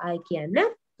letter. ආයි කියන්න.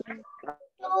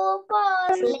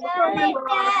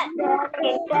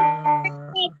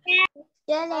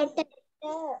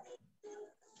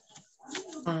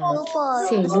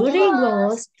 Senuri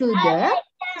goes to the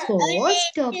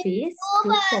post office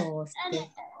to post.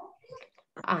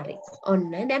 හරි. ඔන්න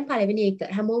දැන් පළවෙනි එක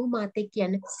හැමෝම මාත් එක්ක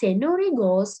කියන්න. Senuri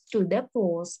goes to the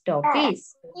post office.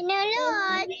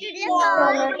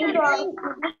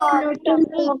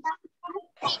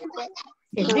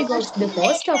 Senuri goes to the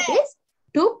post office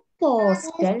to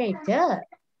post a letter.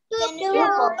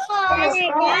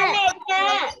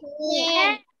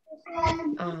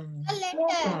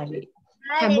 හරි.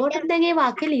 හැමෝටම දැන් මේ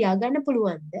වාක්‍ය ලියා ගන්න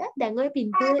පුළුවන්ද? දැන් ඔය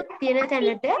පින්තූර තියෙන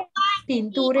තැනට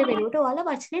පින්තූරේ වෙනුවට ඔයාලා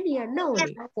වචනේ ලියන්න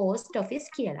ඕනේ. post office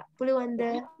කියලා. පුළුවන්ද?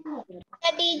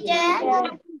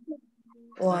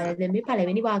 ඔයාලා දැන් මේ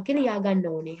පළවෙනි වාක්‍ය ලියා ගන්න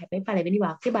ඕනේ. හැබැයි පළවෙනි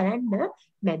වාක්‍ය බලන්න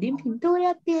මැදින්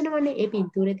පින්තූරයක් තියෙනවනේ. ඒ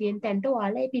පින්තූරේ තියෙන තැනට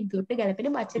ඔයාලා ඒ පින්තූරට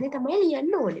ගැලපෙන වචනේ තමයි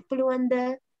ලියන්න ඕනේ. පුළුවන්ද?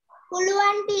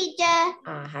 පුළුවන් ටීචර්.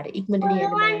 හරි. ඉක්මනට ලියන්න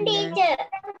පුළුවන් බලන්න. ටීචර්.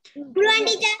 පුළුවන්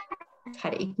ටීචර්.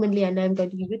 හරි. ඉක්මනට ලියන්න. I'm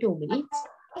going to give you 2 minutes.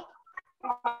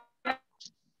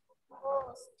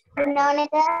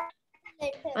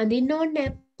 අඳින්න ඕනේ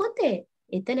නැහැ පොතේ.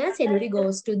 එතන Senuri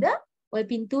goes to the ඔය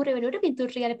පින්තූරේ වෙනුවට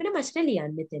පින්තූරට ගැලපෙන වචන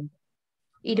ලියන්න එතන.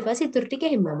 ඊට පස්සේ ඉතුරු ටික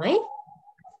එහෙමමයි.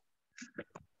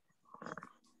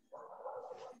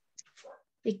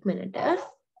 ඉක්මනට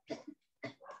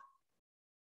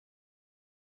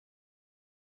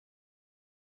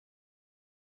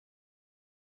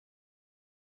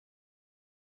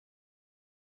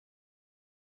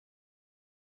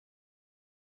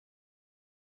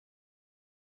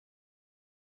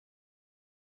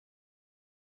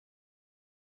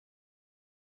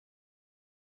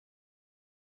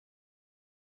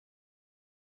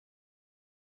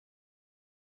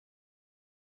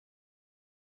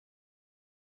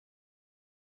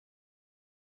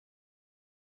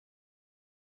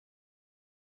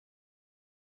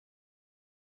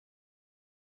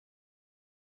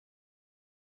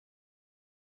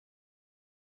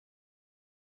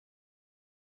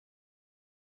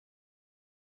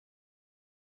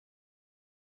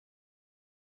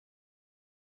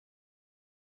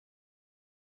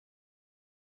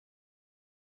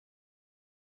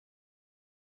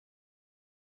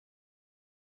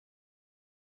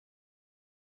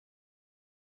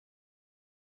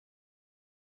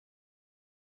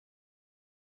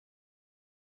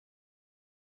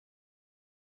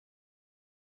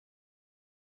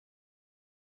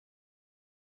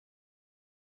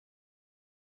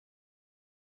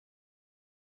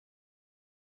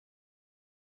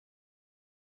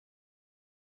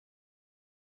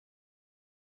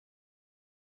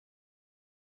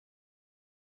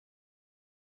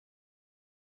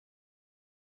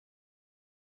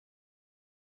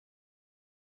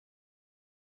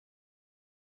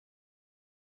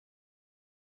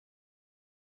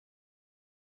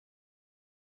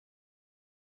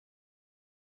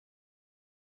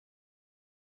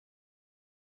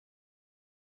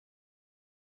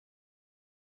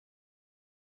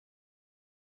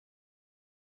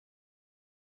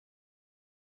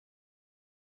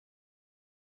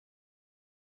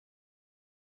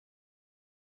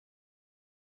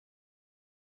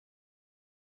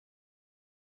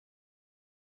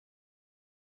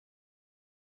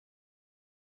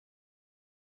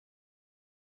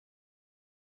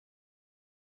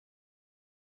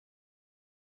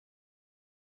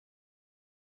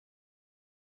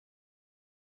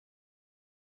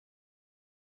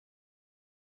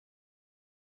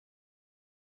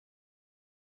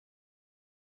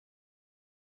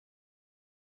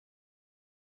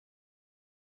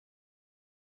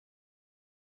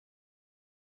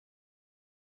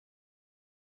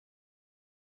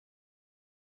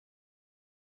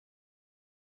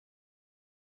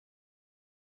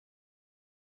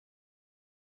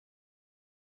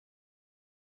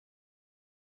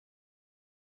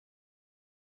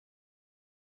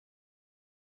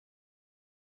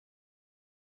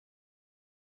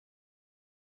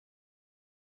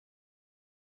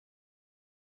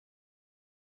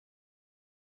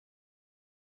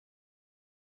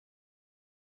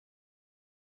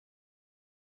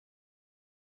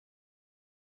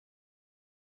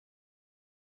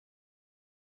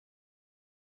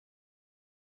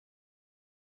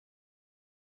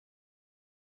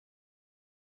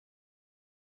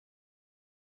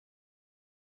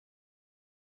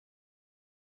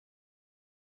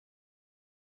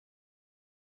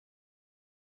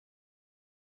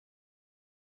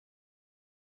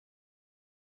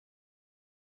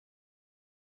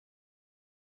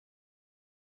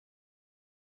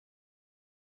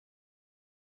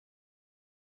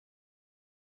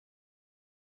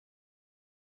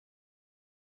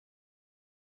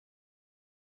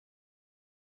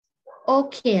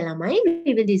Okay ළමයි,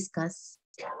 we will discuss.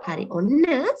 හරි, ඔන්න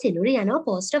සිනුරි යනවා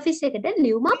post office එකට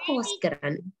ලියුමක් post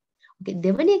කරන්න. Okay,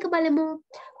 දෙවෙනි එක බලමු.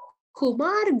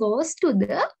 Kumar goes to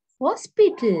the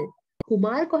hospital.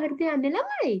 Kumar කොහෙටද යන්නේ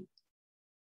ළමයි?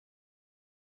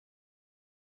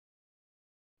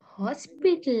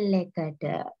 hospital එකට.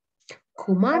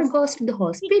 Kumar goes to the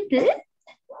hospital.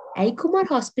 ඇයි කුමාර්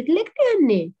hospital එකට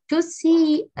යන්නේ? To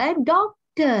see a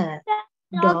doctor.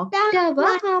 ඩොක්ටර්ව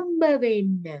හම්බ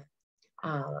වෙන්න.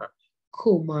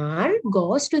 Kumar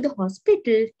goes to the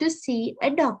hospital to see a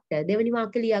doctor. දෙවෙනි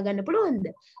වාක්‍ය ලියා ගන්න පුළුවන්ද?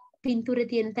 පින්තූරේ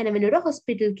තියෙන තැන වෙනුවට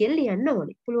hospital කියලා ලියන්න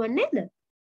ඕනේ. පුළුවන් නේද?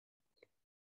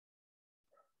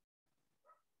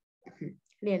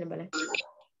 ලියන්න බලන්න.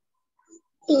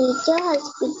 ටීචර්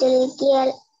හොස්පිටල්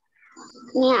කියලා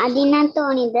මේ අදින්නත්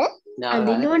ඕනේද?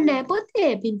 අඳින්න ඕනේ නැහැ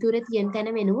පොතේ. පින්තූරේ තියෙන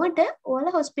තැන වෙනුවට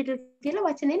ඔයාලා hospital කියලා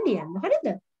වචනෙන් ලියන්න. හරිද?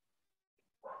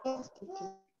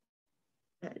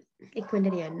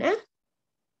 ඉක්මනට ලියන්න.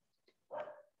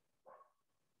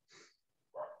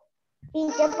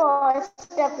 ටීචර්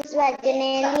පෝස්ට් ඔෆිස්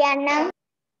වචනේ ලියන්නම්.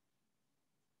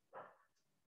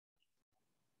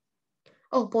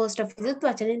 ඔව් post office උත්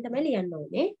වචනෙන් තමයි ලියන්න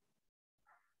ඕනේ.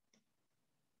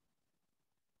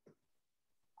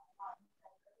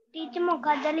 ටීචර්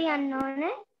මොකක්ද ලියන්න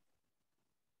ඕනේ?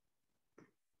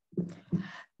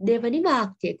 දෙවනි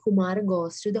වාක්‍යය Kumar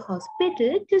goes to the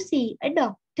hospital to see a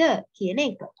doctor කියන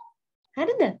එක.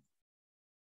 හරිද?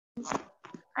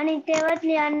 අනිත් ඒවත්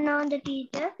ලියන්න ඕනද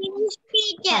ටීචර්?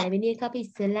 පළවෙනි එක අපි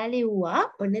ඉස්සෙල්ලා ලිව්වා.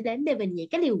 ඔන්න දැන් දෙවෙනි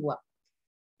එක ලිව්වා.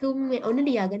 ඔන්න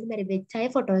ලියාගන්න බැරි වෙච්ච අය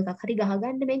ෆොටෝ එකක් හරි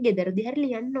ගහගන්න මේ ගෙදරදී හරි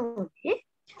ලියන්න ඕනේ.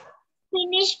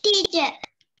 Finish teacher.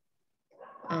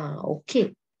 Okay.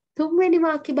 තුන්වෙනි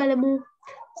වාක්‍ය බලමු.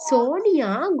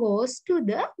 Sonia goes to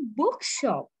the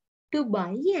bookshop to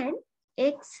buy an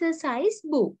exercise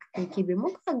book. ඒ කිව්වේ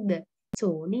මොකක්ද?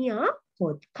 Sonia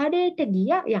පොත් කඩේට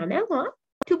යනවා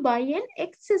to buy an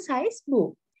exercise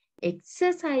book.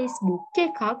 exercise book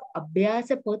එකක් අභ්‍යාස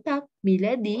පොතක්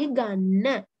මිලදී ගන්න.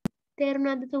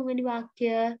 තේරුණාද තුන්වෙනි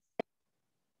වාක්‍ය?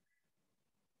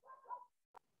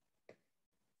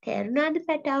 තේරුණාද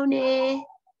පැටවුනේ?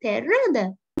 තේරුණාද?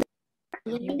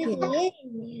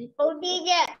 ඔව්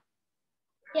ටීචර්.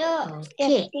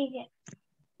 Okay.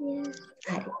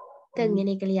 හරි.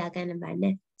 තුන්වෙනි එක ලියා ගන්න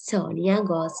බලන්න. Sonia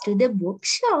goes to the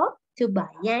bookshop to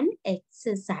buy an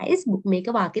exercise book. මේක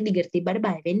වාක්‍ය දිගට තිබ්බට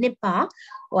බය වෙන්න එපා.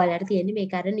 ඔයාලට තියෙන්නේ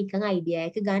මේක අර නිකන් අයිඩියා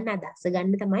එක ගන්න අදහස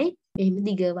ගන්න තමයි මෙහෙම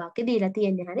දිග වාක්‍ය දීලා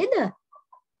තියෙන්නේ. හරිද?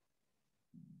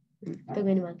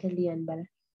 තුන්වෙනි වාක්‍ය ලියන්න බලන්න.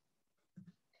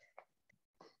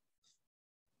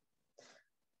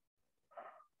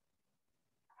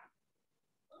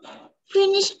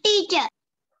 Finish teacher.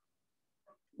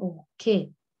 Okay.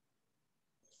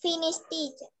 Finish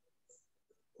teacher.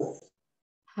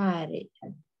 හරි.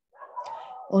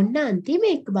 ඔන්න අන්තිම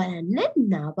එක බලන්න.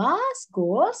 Navas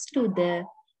goes to the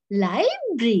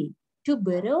library to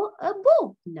borrow a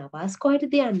book. Navas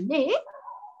කොහෙටද යන්නේ?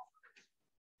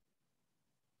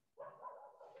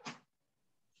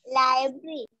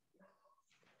 Library.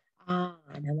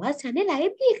 Navas යන්නේ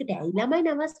library එකට. ඇයි ළමයි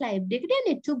Navas library එකට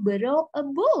යන්නේ? To borrow a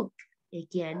book. ඒ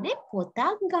කියන්නේ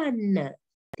පොතක් ගන්න.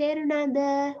 තේරුණාද?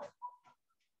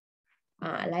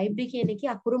 library කියන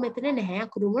එකේ අකුරු මෙතන නැහැ.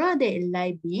 අකුරු මොනවද?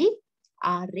 LIB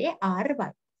RARY.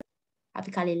 අපි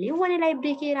කලින් ලියුවනේ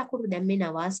library කියලා අකුරු. දැන් මේ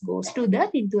Navas goes to the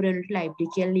පින්තූර වලට library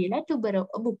කියලා ලියලා to borrow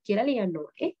a book කියලා ලියන්න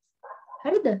ඕනේ.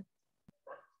 හරිද?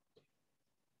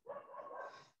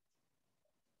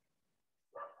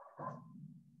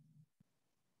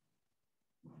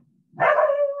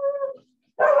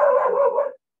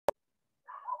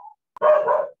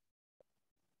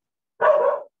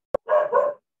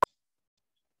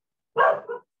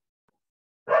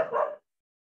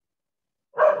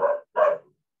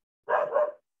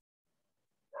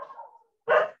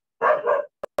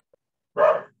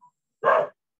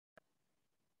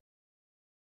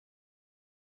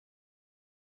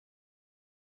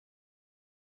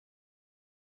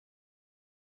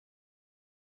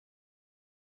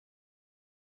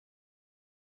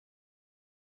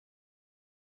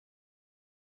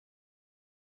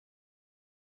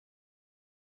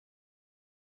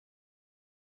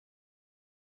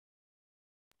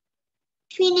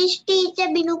 Finish teacher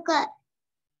Binuka.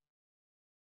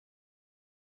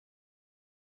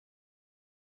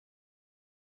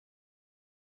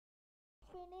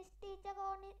 Finish teacher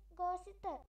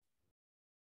Gosita.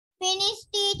 Finish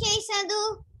teacher Isadu.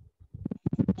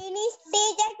 Finish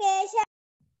teacher Kesha.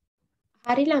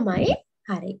 හරි ළමයි.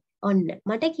 හරි. ඔන්න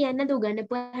මට කියන්න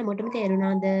දුගන්නපුව හැමෝටම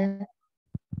තේරුණාද?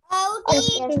 ඔව්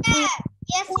teacher.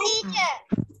 Yes teacher.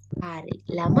 හරි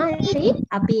ළමයි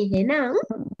අපි එහෙනම්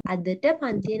අදට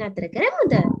පන්තිය නතර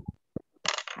කරමුද?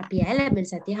 අපි ආයෙ ලැබෙන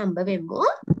සතිය හම්බ වෙමු.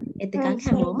 එතකන්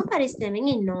හැමෝම පරිස්සමෙන්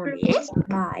ඉන්න ඕනේ.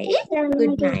 Bye.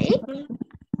 Good night.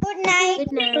 Good night.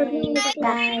 Good night.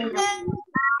 Bye.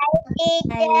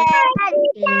 Teacher.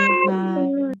 Okay, bye.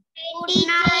 Good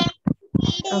night.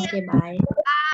 Okay, bye.